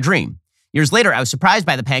fulfilling my dream. Years later, I was surprised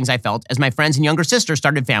by the pangs I felt as my friends and younger sisters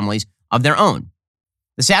started families of their own.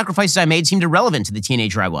 The sacrifices I made seemed irrelevant to the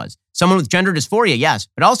teenager I was. Someone with gender dysphoria, yes,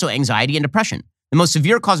 but also anxiety and depression. The most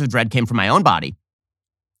severe cause of dread came from my own body.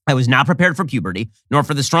 I was not prepared for puberty, nor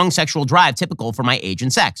for the strong sexual drive typical for my age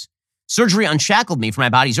and sex. Surgery unshackled me from my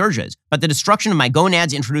body's urges, but the destruction of my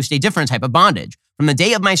gonads introduced a different type of bondage. From the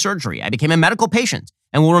day of my surgery, I became a medical patient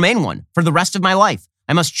and will remain one for the rest of my life.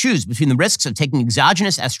 I must choose between the risks of taking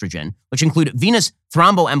exogenous estrogen, which include venous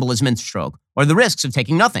thromboembolism and stroke, or the risks of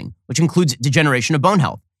taking nothing, which includes degeneration of bone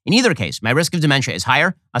health. In either case, my risk of dementia is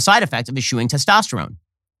higher, a side effect of eschewing testosterone.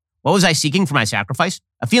 What was I seeking for my sacrifice?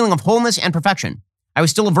 A feeling of wholeness and perfection. I was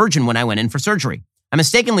still a virgin when I went in for surgery. I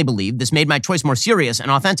mistakenly believed this made my choice more serious and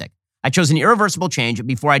authentic. I chose an irreversible change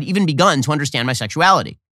before I'd even begun to understand my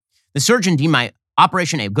sexuality. The surgeon deemed my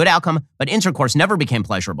operation a good outcome, but intercourse never became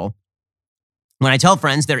pleasurable. When I tell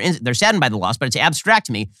friends, they're saddened by the loss, but it's abstract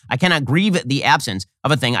to me. I cannot grieve the absence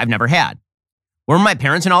of a thing I've never had. Were my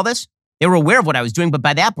parents in all this? They were aware of what I was doing, but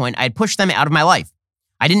by that point, I had pushed them out of my life.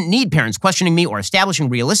 I didn't need parents questioning me or establishing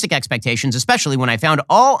realistic expectations, especially when I found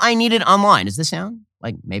all I needed online. Does this sound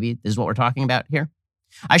like maybe this is what we're talking about here?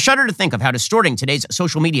 I shudder to think of how distorting today's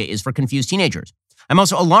social media is for confused teenagers. I'm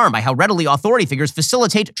also alarmed by how readily authority figures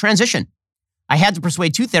facilitate transition. I had to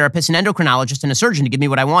persuade 2 therapists, an endocrinologist, and a surgeon to give me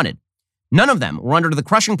what I wanted. None of them were under the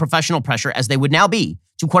crushing professional pressure as they would now be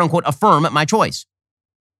to quote-unquote affirm my choice.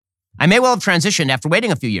 I may well have transitioned after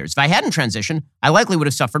waiting a few years. If I hadn't transitioned, I likely would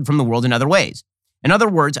have suffered from the world in other ways. In other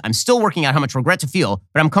words, I'm still working out how much regret to feel,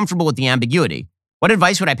 but I'm comfortable with the ambiguity. What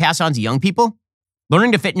advice would I pass on to young people?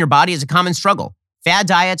 Learning to fit in your body is a common struggle. Fad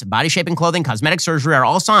diets, body-shaping clothing, cosmetic surgery are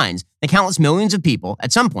all signs that countless millions of people,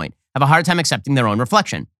 at some point, have a hard time accepting their own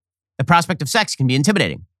reflection. The prospect of sex can be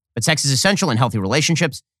intimidating, but sex is essential in healthy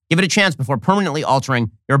relationships. Give it a chance before permanently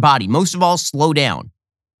altering your body. Most of all, slow down.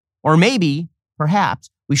 Or maybe,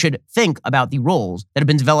 perhaps, we should think about the roles that have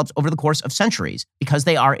been developed over the course of centuries because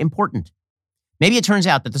they are important. Maybe it turns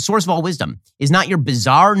out that the source of all wisdom is not your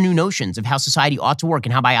bizarre new notions of how society ought to work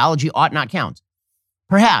and how biology ought not count.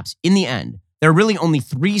 Perhaps, in the end, there are really only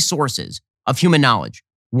 3 sources of human knowledge.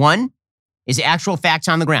 1 is actual facts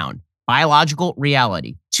on the ground, biological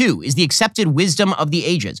reality. 2 is the accepted wisdom of the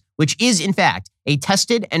ages, which is, in fact, a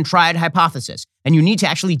tested and tried hypothesis. And you need to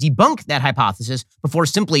actually debunk that hypothesis before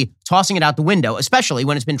simply tossing it out the window, especially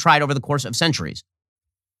when it's been tried over the course of centuries.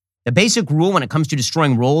 The basic rule when it comes to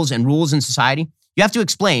destroying roles and rules in society, you have to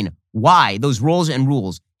explain why those roles and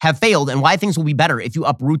rules have failed and why things will be better if you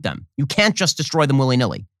uproot them. You can't just destroy them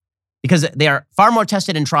willy-nilly because they are far more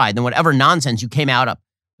tested and tried than whatever nonsense you came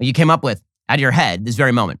up with out of your head this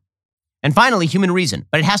very moment. And finally, human reason,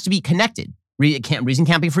 but it has to be connected. Reason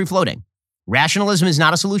can't be free-floating. Rationalism is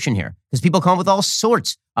not a solution here because people come up with all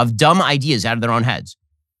sorts of dumb ideas out of their own heads.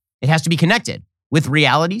 It has to be connected with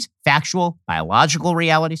realities, factual, biological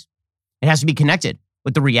realities. It has to be connected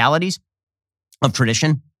with the realities of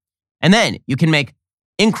tradition. And then you can make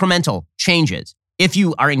incremental changes if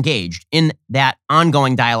you are engaged in that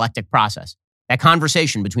ongoing dialectic process, that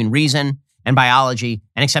conversation between reason and biology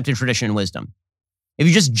and accepted tradition and wisdom. If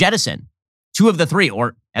you just jettison two of the three,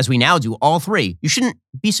 or as we now do, all three, you shouldn't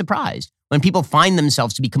be surprised when people find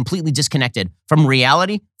themselves to be completely disconnected from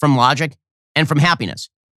reality, from logic, and from happiness.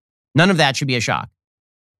 None of that should be a shock.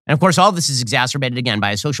 And of course, all of this is exacerbated again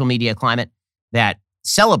by a social media climate that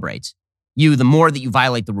celebrates you the more that you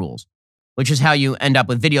violate the rules, which is how you end up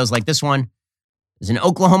with videos like this one. There's an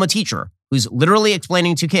Oklahoma teacher who's literally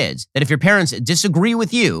explaining to kids that if your parents disagree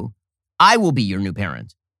with you, I will be your new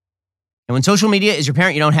parent. And when social media is your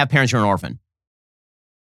parent, you don't have parents, you're an orphan.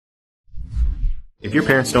 If your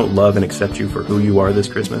parents don't love and accept you for who you are this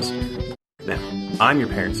Christmas, then I'm your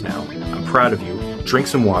parents now. I'm proud of you. Drink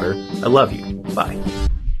some water. I love you. Bye.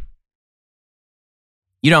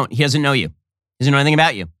 You don't. He doesn't know you. He doesn't know anything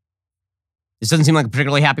about you. This doesn't seem like a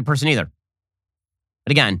particularly happy person either.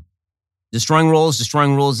 But again, destroying rules.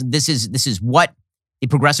 This is what the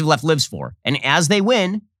progressive left lives for. And as they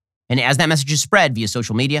win, and as that message is spread via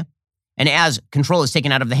social media, and as control is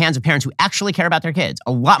taken out of the hands of parents who actually care about their kids,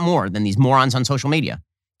 a lot more than these morons on social media,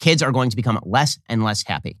 kids are going to become less and less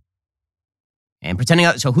happy. And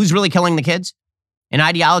so who's really killing the kids? An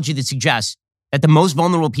ideology that suggests that the most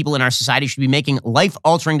vulnerable people in our society should be making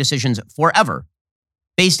life-altering decisions forever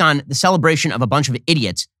based on the celebration of a bunch of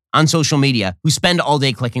idiots on social media who spend all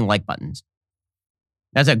day clicking like buttons.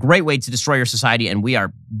 That's a great way to destroy your society, and we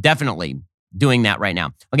are definitely doing that right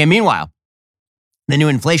now. Okay, meanwhile, the new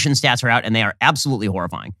inflation stats are out, and they are absolutely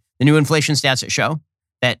horrifying. The new inflation stats show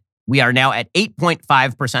that we are now at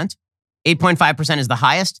 8.5%. 8.5% is the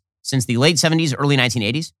highest since the late 70s, early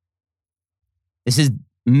 1980s. This is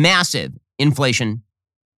massive inflation.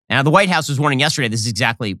 Now, the White House was warning yesterday this is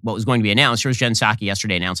exactly what was going to be announced. Here's Jen Psaki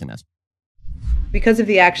yesterday announcing this. Because of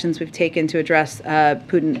the actions we've taken to address the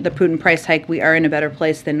Putin price hike, we are in a better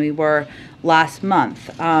place than we were last month.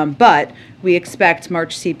 But we expect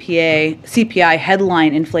March CPI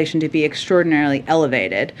headline inflation to be extraordinarily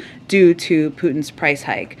elevated due to Putin's price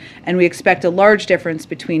hike. And we expect a large difference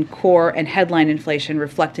between core and headline inflation,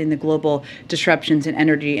 reflecting the global disruptions in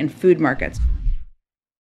energy and food markets.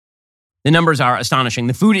 The numbers are astonishing.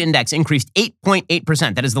 The food index increased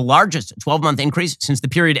 8.8%. That is the largest 12-month increase since the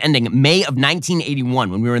period ending May of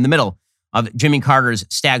 1981, when we were in the middle of Jimmy Carter's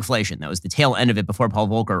stagflation. That was the tail end of it before Paul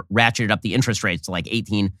Volcker ratcheted up the interest rates to like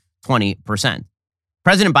 18, 20%.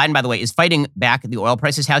 President Biden, by the way, is fighting back the oil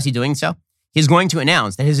prices. How's he doing so? He's going to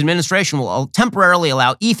announce that his administration will temporarily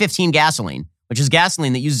allow E15 gasoline, which is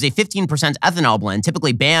gasoline that uses a 15% ethanol blend,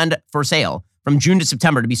 typically banned for sale, from June to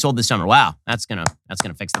September to be sold this summer. Wow, that's gonna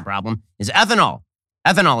fix the problem. Is ethanol.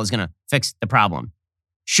 Ethanol is gonna fix the problem.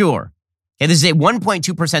 Sure. Okay, this is a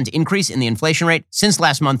 1.2% increase in the inflation rate since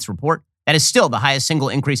last month's report. That is still the highest single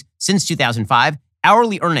increase since 2005.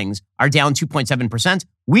 Hourly earnings are down 2.7%.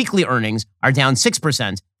 Weekly earnings are down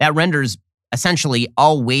 6%. That renders essentially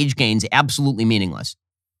all wage gains absolutely meaningless.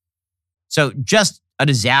 So just a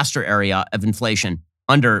disaster area of inflation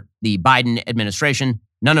under the Biden administration.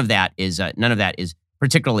 None of that is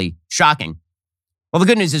particularly shocking. Well, the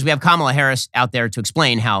good news is we have Kamala Harris out there to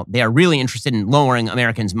explain how they are really interested in lowering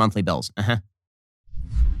Americans' monthly bills.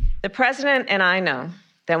 The president and I know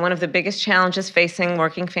that one of the biggest challenges facing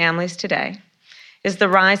working families today is the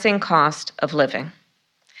rising cost of living.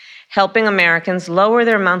 Helping Americans lower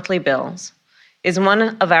their monthly bills is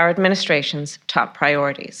one of our administration's top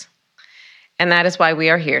priorities. And that is why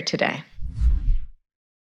we are here today.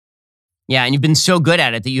 Yeah, and you've been so good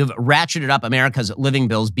at it that you've ratcheted up America's living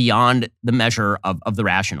bills beyond the measure of the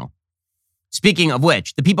rational. Speaking of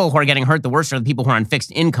which, the people who are getting hurt the worst are the people who are on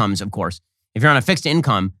fixed incomes, of course. If you're on a fixed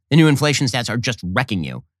income, the new inflation stats are just wrecking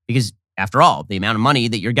you because, after all, the amount of money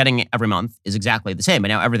that you're getting every month is exactly the same, but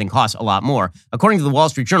now everything costs a lot more. According to the Wall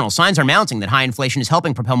Street Journal, signs are mounting that high inflation is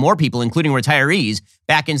helping propel more people, including retirees,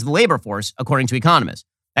 back into the labor force, according to economists.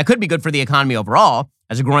 That could be good for the economy overall,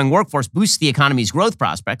 as a growing workforce boosts the economy's growth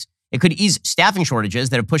prospects. It could ease staffing shortages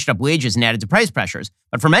that have pushed up wages and added to price pressures.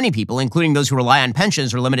 But for many people, including those who rely on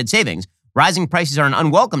pensions or limited savings, rising prices are an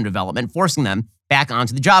unwelcome development, forcing them back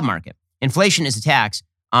onto the job market. Inflation is a tax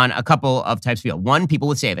on a couple of types of people. One, people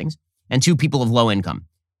with savings, and two, people of low income.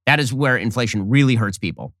 That is where inflation really hurts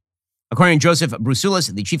people. According to Joseph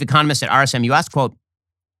Brusoulis, the chief economist at RSM US, quote,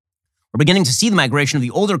 we're beginning to see the migration of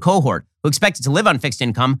the older cohort who expected to live on fixed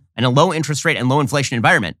income in a low interest rate and low inflation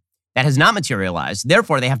environment. That has not materialized.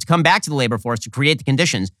 Therefore, they have to come back to the labor force to create the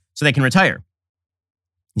conditions so they can retire.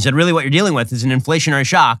 He said, really what you're dealing with is an inflationary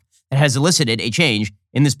shock that has elicited a change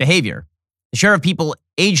in this behavior. The share of people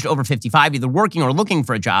aged over 55, either working or looking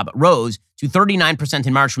for a job, rose to 39%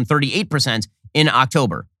 in March from 38% in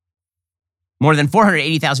October. More than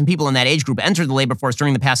 480,000 people in that age group entered the labor force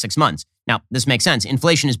during the past 6 months. Now, this makes sense.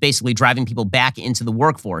 Inflation is basically driving people back into the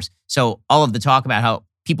workforce. So all of the talk about how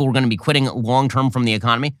people were going to be quitting long-term from the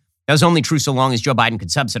economy, that was only true so long as Joe Biden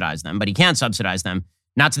could subsidize them. But he can't subsidize them,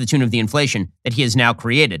 not to the tune of the inflation that he has now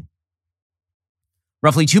created.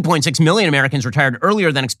 Roughly 2.6 million Americans retired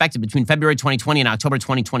earlier than expected between February 2020 and October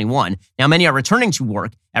 2021. Now, many are returning to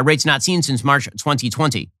work at rates not seen since March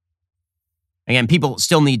 2020. Again, people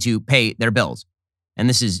still need to pay their bills. And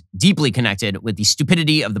this is deeply connected with the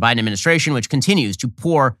stupidity of the Biden administration, which continues to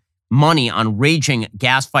pour money on raging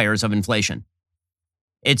gas fires of inflation.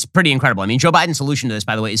 It's pretty incredible. I mean, Joe Biden's solution to this,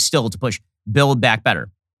 by the way, is still to push Build Back Better.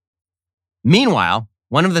 Meanwhile,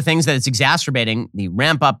 one of the things that is exacerbating the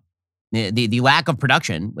ramp up, the lack of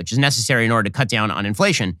production, which is necessary in order to cut down on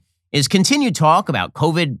inflation, is continued talk about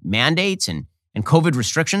COVID mandates and COVID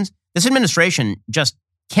restrictions. This administration just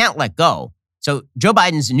can't let go. So Joe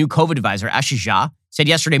Biden's new COVID advisor, Ashish Jha, said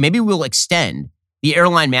yesterday, maybe we'll extend the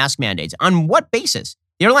airline mask mandates. On what basis?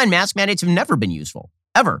 The airline mask mandates have never been useful,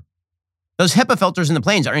 ever. Those HEPA filters in the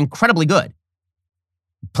planes are incredibly good.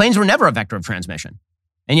 Planes were never a vector of transmission.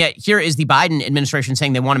 And yet here is the Biden administration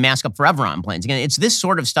saying they want to mask up forever on planes. Again, it's this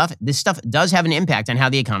sort of stuff. This stuff does have an impact on how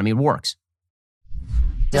the economy works.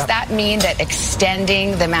 Does that mean that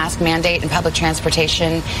extending the mask mandate in public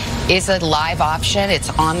transportation is a live option? It's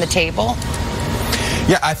on the table?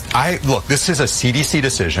 Yeah, I look, this is a CDC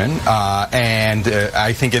decision, and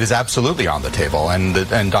I think it is absolutely on the table. And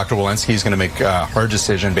Dr. Walensky is going to make her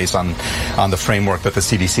decision based on the framework that the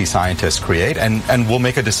CDC scientists create, and we'll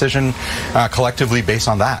make a decision collectively based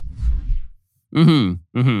on that. No,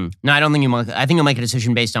 I don't think I think you'll make a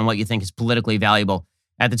decision based on what you think is politically valuable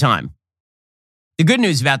at the time. The good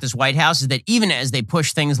news about this White House is that even as they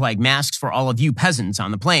push things like masks for all of you peasants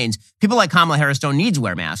on the planes, people like Kamala Harris don't need to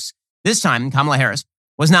wear masks. This time, Kamala Harris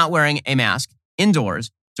was not wearing a mask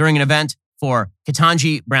indoors during an event for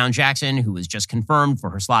Ketanji Brown Jackson, who was just confirmed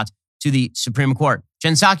for her slot to the Supreme Court.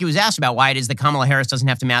 Jen Psaki was asked about why it is that Kamala Harris doesn't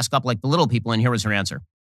have to mask up like the little people, and here was her answer.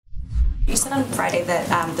 You said on Friday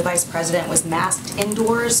that the vice president was masked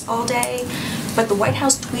indoors all day, but the White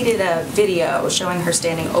House tweeted a video showing her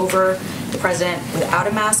standing over the president without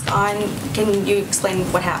a mask on. Can you explain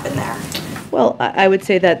what happened there? Well, I would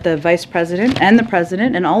say that the vice president and the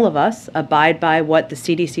president and all of us abide by what the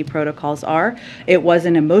CDC protocols are. It was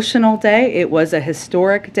an emotional day. It was a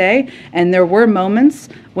historic day. And there were moments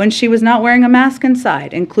when she was not wearing a mask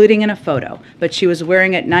inside, including in a photo. But she was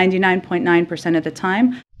wearing it 99.9% of the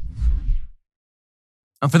time.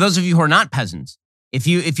 For those of you who are not peasants, if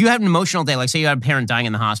you have an emotional day, like say you had a parent dying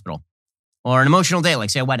in the hospital, or an emotional day, like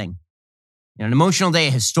say a wedding, an emotional day,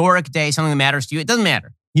 a historic day, something that matters to you, it doesn't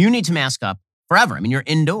matter. You need to mask up forever. I mean, you're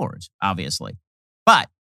indoors, obviously. But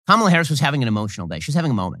Kamala Harris was having an emotional day. She was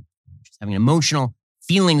having a moment. She's having an emotional,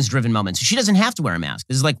 feelings-driven moment. So she doesn't have to wear a mask.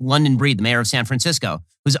 This is like London Breed, the mayor of San Francisco,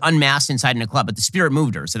 who's unmasked inside in a club, but the spirit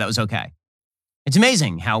moved her, so that was okay. It's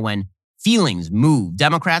amazing how when feelings move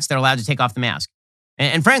Democrats, they're allowed to take off the mask.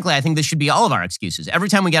 And frankly, I think this should be all of our excuses. Every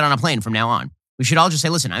time we get on a plane from now on, we should all just say,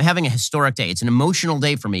 listen, I'm having a historic day. It's an emotional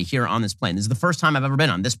day for me here on this plane. This is the first time I've ever been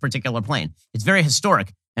on this particular plane. It's very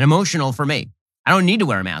historic and emotional for me. I don't need to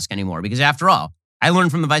wear a mask anymore because after all, I learned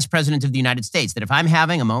from the Vice President of the United States that if I'm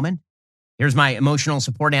having a moment, here's my emotional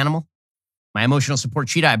support animal, my emotional support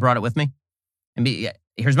cheetah, I brought it with me. And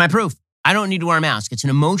here's my proof. I don't need to wear a mask. It's an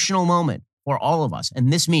emotional moment for all of us.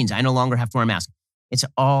 And this means I no longer have to wear a mask. It's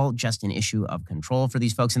all just an issue of control for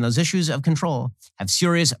these folks. And those issues of control have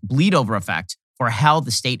serious bleed over effect for how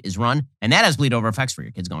the state is run. And that has bleed over effects for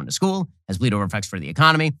your kids going to school, has bleed over effects for the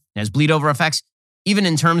economy, it has bleed over effects even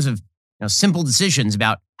in terms of simple decisions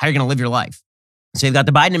about how you're going to live your life. So you've got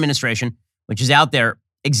the Biden administration, which is out there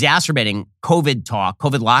exacerbating COVID talk,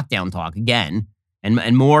 COVID lockdown talk again,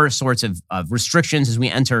 and more sorts of restrictions as we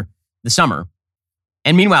enter the summer.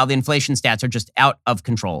 And meanwhile, the inflation stats are just out of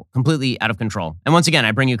control, completely out of control. And once again,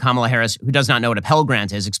 I bring you Kamala Harris, who does not know what a Pell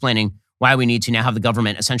Grant is, explaining why we need to now have the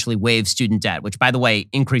government essentially waive student debt, which, by the way,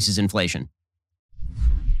 increases inflation.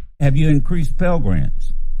 Have you increased Pell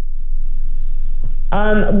Grants?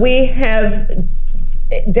 We have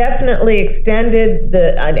definitely extended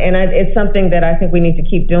it's something that I think we need to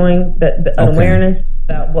keep doing, the Okay. awareness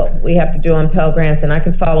about what we have to do on Pell Grants, and I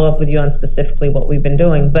can follow up with you on specifically what we've been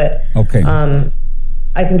doing. But okay.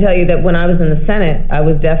 I can tell you that when I was in the Senate, I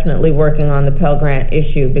was definitely working on the Pell Grant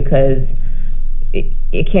issue because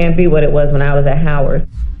it can't be what it was when I was at Howard.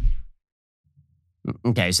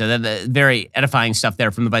 Okay, so the very edifying stuff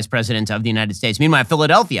there from the Vice President of the United States. Meanwhile,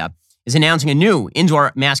 Philadelphia is announcing a new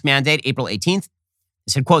indoor mask mandate April 18th.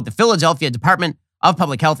 It said, quote, the Philadelphia Department of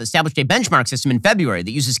Public Health established a benchmark system in February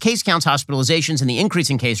that uses case counts, hospitalizations, and the increase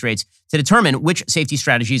in case rates to determine which safety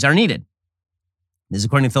strategies are needed. This is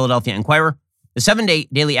according to Philadelphia Inquirer. The 7-day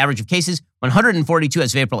daily average of cases, 142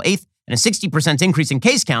 as of April 8th, and a 60% increase in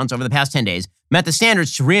case counts over the past 10 days met the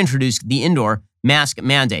standards to reintroduce the indoor mask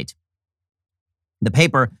mandate. The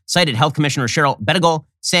paper cited Health Commissioner Cheryl Bedegal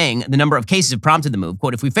saying the number of cases have prompted the move.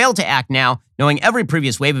 Quote, if we fail to act now, knowing every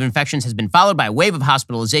previous wave of infections has been followed by a wave of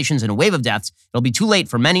hospitalizations and a wave of deaths, it'll be too late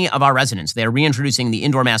for many of our residents. They are reintroducing the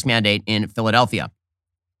indoor mask mandate in Philadelphia.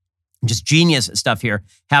 Just genius stuff here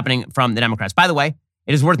happening from the Democrats. By the way,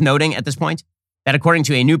 it is worth noting at this point that according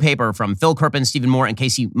to a new paper from Phil Kerpen, Stephen Moore, and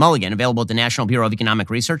Casey Mulligan, available at the National Bureau of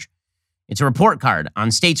Economic Research, it's a report card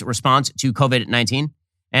on states' response to COVID-19.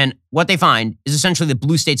 And what they find is essentially that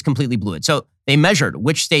blue states completely blew it. So they measured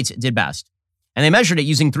which states did best. And they measured it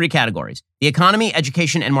using 3 categories: the economy,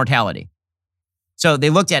 education, and mortality. So they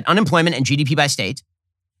looked at unemployment and GDP by state.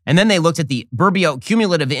 And then they looked at the Burbio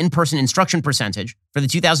cumulative in-person instruction percentage for the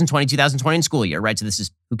 2020-2021 school year, right? So this is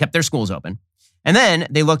who kept their schools open. And then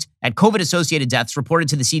they looked at COVID-associated deaths reported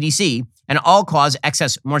to the CDC and all-cause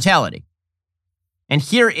excess mortality. And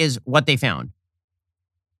here is what they found.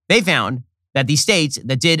 They found that the states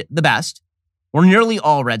that did the best were nearly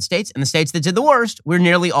all red states, and the states that did the worst were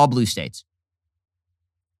nearly all blue states.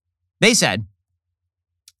 They said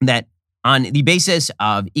that on the basis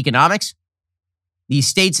of economics, the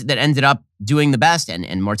states that ended up doing the best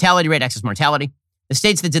and mortality rate, excess mortality, the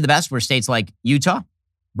states that did the best were states like Utah.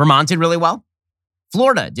 Vermont did really well.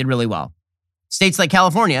 Florida did really well. States like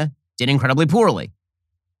California did incredibly poorly.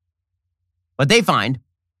 What they find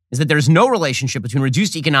is that there's no relationship between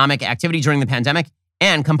reduced economic activity during the pandemic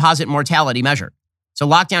and composite mortality measure. So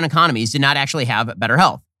lockdown economies did not actually have better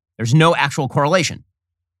health. There's no actual correlation.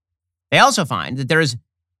 They also find that there is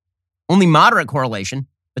only moderate correlation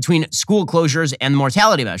between school closures and the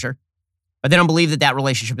mortality measure, but they don't believe that that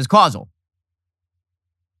relationship is causal.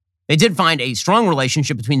 They did find a strong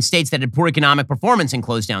relationship between states that had poor economic performance and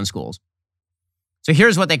closed down schools. So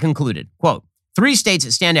here's what they concluded. Quote, 3 states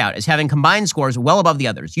stand out as having combined scores well above the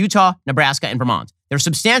others: Utah, Nebraska, and Vermont. They're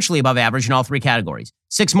substantially above average in all 3 categories.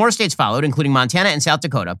 6 more states followed, including Montana and South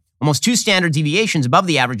Dakota, almost 2 standard deviations above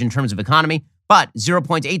the average in terms of economy, but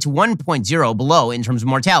 0.8 to 1.0 below in terms of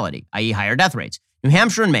mortality, i.e. higher death rates. New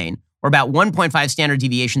Hampshire and Maine were about 1.5 standard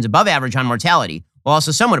deviations above average on mortality, while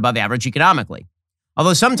also somewhat above average economically.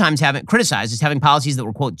 Although sometimes criticized as having policies that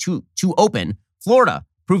were, quote, too open, Florida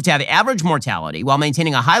proved to have average mortality while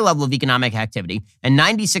maintaining a high level of economic activity and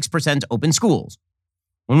 96% open schools.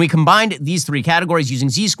 When we combined these 3 categories using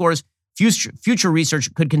Z-scores, future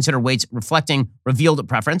research could consider weights reflecting revealed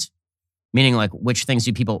preference, meaning like which things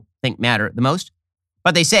do people think matter the most.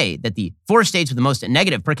 But they say that the 4 states with the most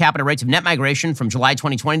negative per capita rates of net migration from July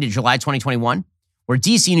 2020 to July 2021 were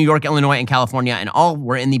DC, New York, Illinois, and California, and all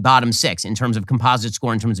were in the bottom 6 in terms of composite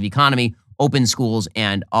score, in terms of economy, open schools,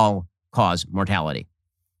 and all-cause mortality.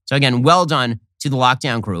 So again, well done to the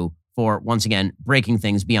lockdown crew for, once again, breaking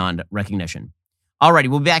things beyond recognition. Alrighty,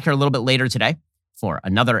 we'll be back here a little bit later today for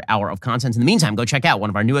another hour of content. In the meantime, go check out one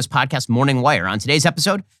of our newest podcasts, Morning Wire. On today's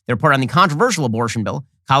episode, they report on the controversial abortion bill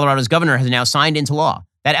Colorado's governor has now signed into law.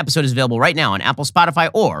 That episode is available right now on Apple,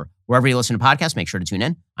 Spotify, or wherever you listen to podcasts. Make sure to tune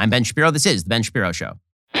in. I'm Ben Shapiro. This is The Ben Shapiro Show.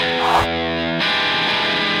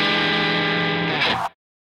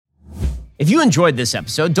 If you enjoyed this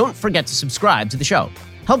episode, don't forget to subscribe to the show.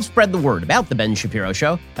 Help spread the word about The Ben Shapiro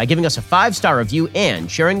Show by giving us a 5-star review and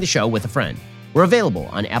sharing the show with a friend. We're available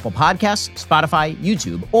on Apple Podcasts, Spotify,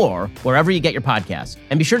 YouTube, or wherever you get your podcasts.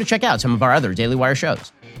 And be sure to check out some of our other Daily Wire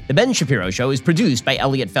shows. The Ben Shapiro Show is produced by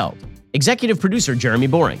Elliot Feld. Executive producer Jeremy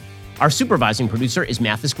Boring. Our supervising producer is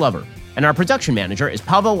Mathis Glover. And our production manager is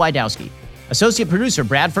Pavel Wydowski. Associate producer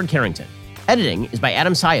Bradford Carrington. Editing is by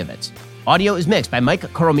Adam Sayevitz. Audio is mixed by Mike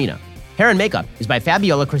Coromina. Hair and makeup is by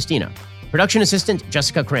Fabiola Cristina. Production assistant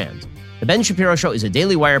Jessica Crand. The Ben Shapiro Show is a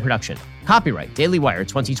Daily Wire production. Copyright Daily Wire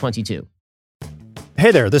 2022.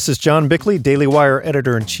 Hey there, this is John Bickley, Daily Wire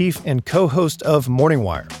editor-in-chief and co-host of Morning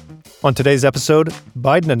Wire. On today's episode,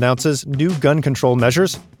 Biden announces new gun control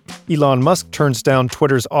measures, Elon Musk turns down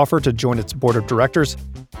Twitter's offer to join its board of directors,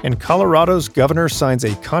 and Colorado's governor signs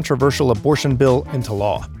a controversial abortion bill into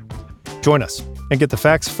law. Join us and get the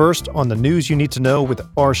facts first on the news you need to know with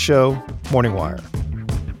our show, Morning Wire.